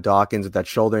Deion Dawkins with that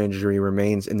shoulder injury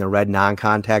remains in the red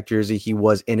non-contact jersey. He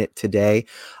was in it today.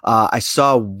 I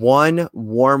saw one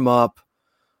warm-up.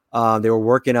 They were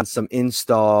working on some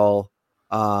install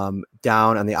down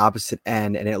on the opposite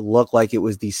end, and it looked like it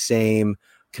was the same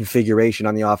configuration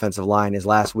on the offensive line as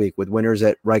last week, with Winters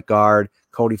at right guard,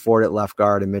 Cody Ford at left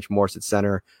guard, and Mitch Morse at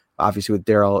center. Obviously with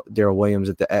Daryl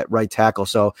Williams at right tackle.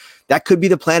 So that could be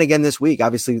the plan again this week.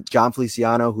 Obviously, John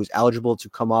Feliciano, who's eligible to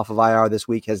come off of IR this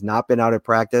week, has not been out at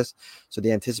practice. So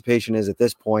the anticipation is at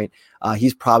this point,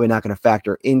 he's probably not going to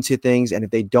factor into things. And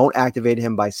if they don't activate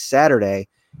him by Saturday,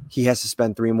 he has to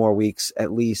spend 3 more weeks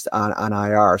at least on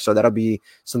IR. So that'll be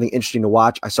something interesting to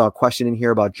watch. I saw a question in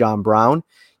here about John Brown.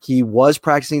 He was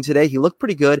practicing today. He looked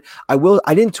pretty good. I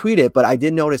didn't tweet it, but I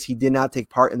did notice he did not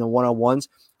take part in the one-on-ones.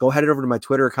 Go head over to my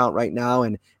Twitter account right now,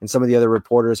 and some of the other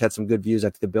reporters had some good views. I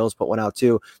think the Bills put one out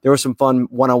too. There were some fun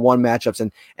one-on-one matchups,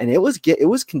 and it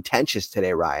was contentious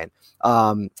today, Ryan.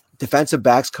 Defensive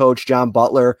backs coach John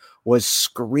Butler was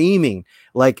screaming.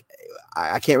 Like,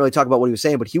 I can't really talk about what he was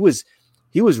saying, but he was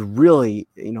really,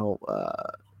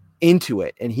 into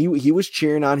it, and he was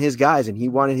cheering on his guys, and he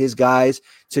wanted his guys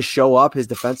to show up, his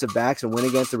defensive backs, and win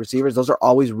against the receivers. Those are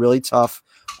always really tough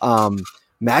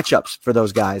matchups for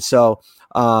those guys. So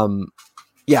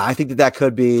I think that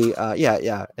could be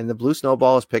and the Blue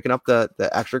Snowball is picking up the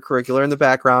extracurricular in the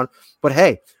background, but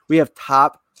hey, we have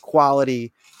top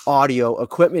quality audio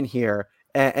equipment here,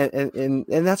 and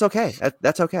that's okay.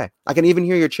 That's okay. I can even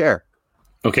hear your chair.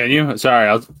 Oh, can you? Sorry,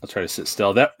 I'll try to sit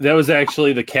still. That was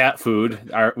actually the cat food.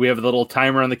 We have a little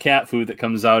timer on the cat food that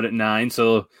comes out at 9.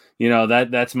 So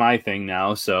that's my thing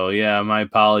now. So yeah, my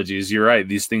apologies. You're right.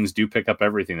 These things do pick up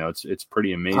everything though. It's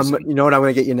pretty amazing. You know what I'm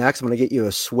going to get you next? I'm going to get you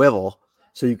a swivel,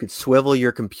 so you could swivel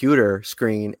your computer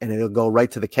screen and it'll go right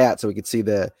to the cat, so we could see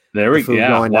the food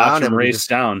going watch down him race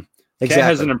down. Exactly. Cat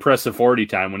has an impressive 40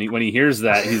 time. When he hears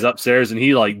that, he's upstairs and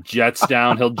he like jets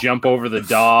down. He'll jump over the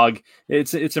dog.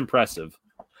 It's impressive.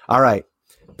 All right.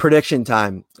 Prediction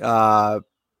time.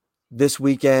 This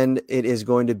weekend, it is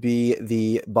going to be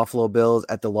the Buffalo Bills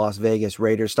at the Las Vegas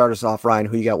Raiders. Start us off, Ryan.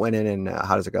 Who you got winning, and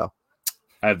how does it go?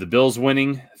 I have the Bills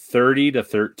winning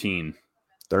 30-13.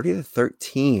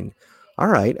 30-13. All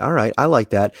right. I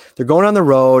like that. They're going on the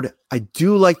road. I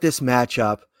do like this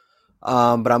matchup,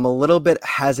 but I'm a little bit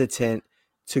hesitant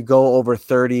to go over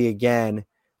 30 again.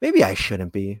 Maybe I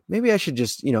shouldn't be. Maybe I should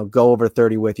just, go over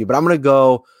 30 with you, but I'm going to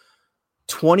go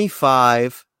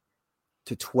 25-12.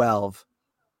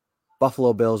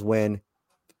 Buffalo Bills win.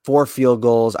 4 field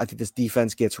goals. I think this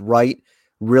defense gets right.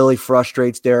 Really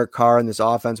frustrates Derek Carr in this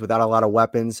offense without a lot of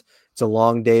weapons. It's a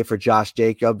long day for Josh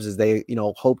Jacobs as they,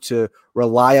 hope to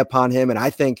rely upon him. And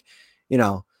I think,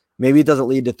 maybe it doesn't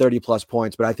lead to 30 plus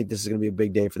points, but I think this is going to be a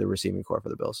big day for the receiving corps for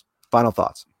the Bills. Final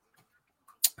thoughts.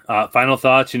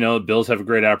 Bills have a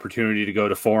great opportunity to go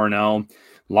to 4-0.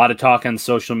 A lot of talk on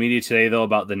social media today, though,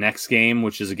 about the next game,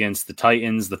 which is against the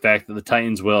Titans. The fact that the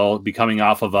Titans will be coming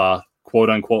off of a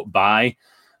quote-unquote bye.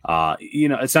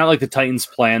 It's not like the Titans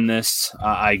planned this.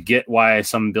 I get why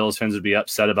some Bills fans would be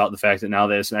upset about the fact that now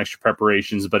they have some extra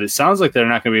preparations, but it sounds like they're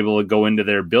not going to be able to go into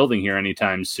their building here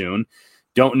anytime soon.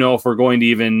 Don't know if we're going to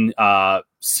even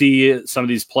see some of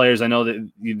these players. I know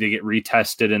that they get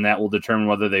retested, and that will determine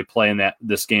whether they play in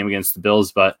this game against the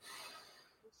Bills, but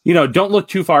don't look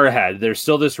too far ahead. There's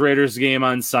still this Raiders game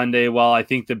on Sunday. While I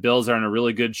think the Bills are in a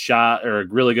really good shot or a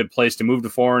really good place to move to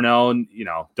 4-0,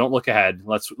 don't look ahead.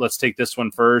 Let's take this one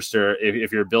first, or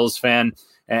if you're a Bills fan,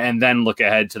 and then look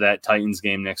ahead to that Titans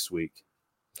game next week.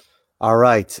 All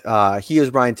right. He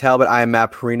is Brian Talbot. I am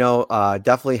Matt Perino.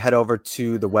 Definitely head over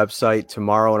to the website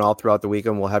tomorrow and all throughout the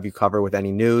weekend. We'll have you covered with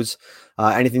any news,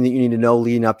 anything that you need to know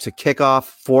leading up to kickoff,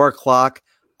 4:00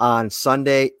 on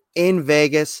Sunday in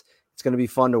Vegas. It's going to be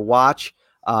fun to watch.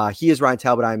 He is Ryan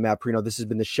Talbot. I am Matt Perino. This has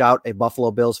been The Shout, a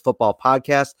Buffalo Bills football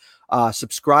podcast.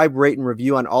 Subscribe, rate, and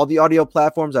review on all the audio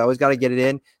platforms. I always got to get it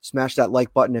in. Smash that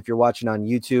like button if you're watching on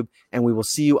YouTube. And we will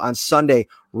see you on Sunday,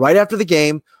 right after the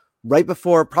game,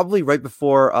 probably right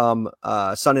before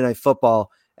Sunday Night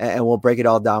Football. And we'll break it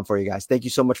all down for you guys. Thank you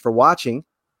so much for watching,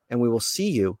 and we will see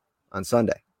you on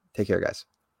Sunday. Take care, guys.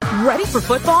 Ready for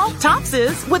football? Tops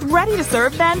is with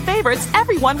ready-to-serve fan favorites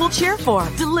everyone will cheer for.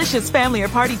 Delicious family or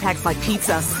party packs like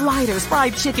pizza, sliders,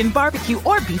 fried chicken, barbecue,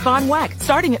 or beef on weck.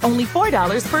 Starting at only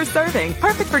 $4 per serving.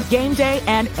 Perfect for game day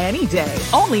and any day.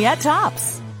 Only at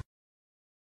Tops.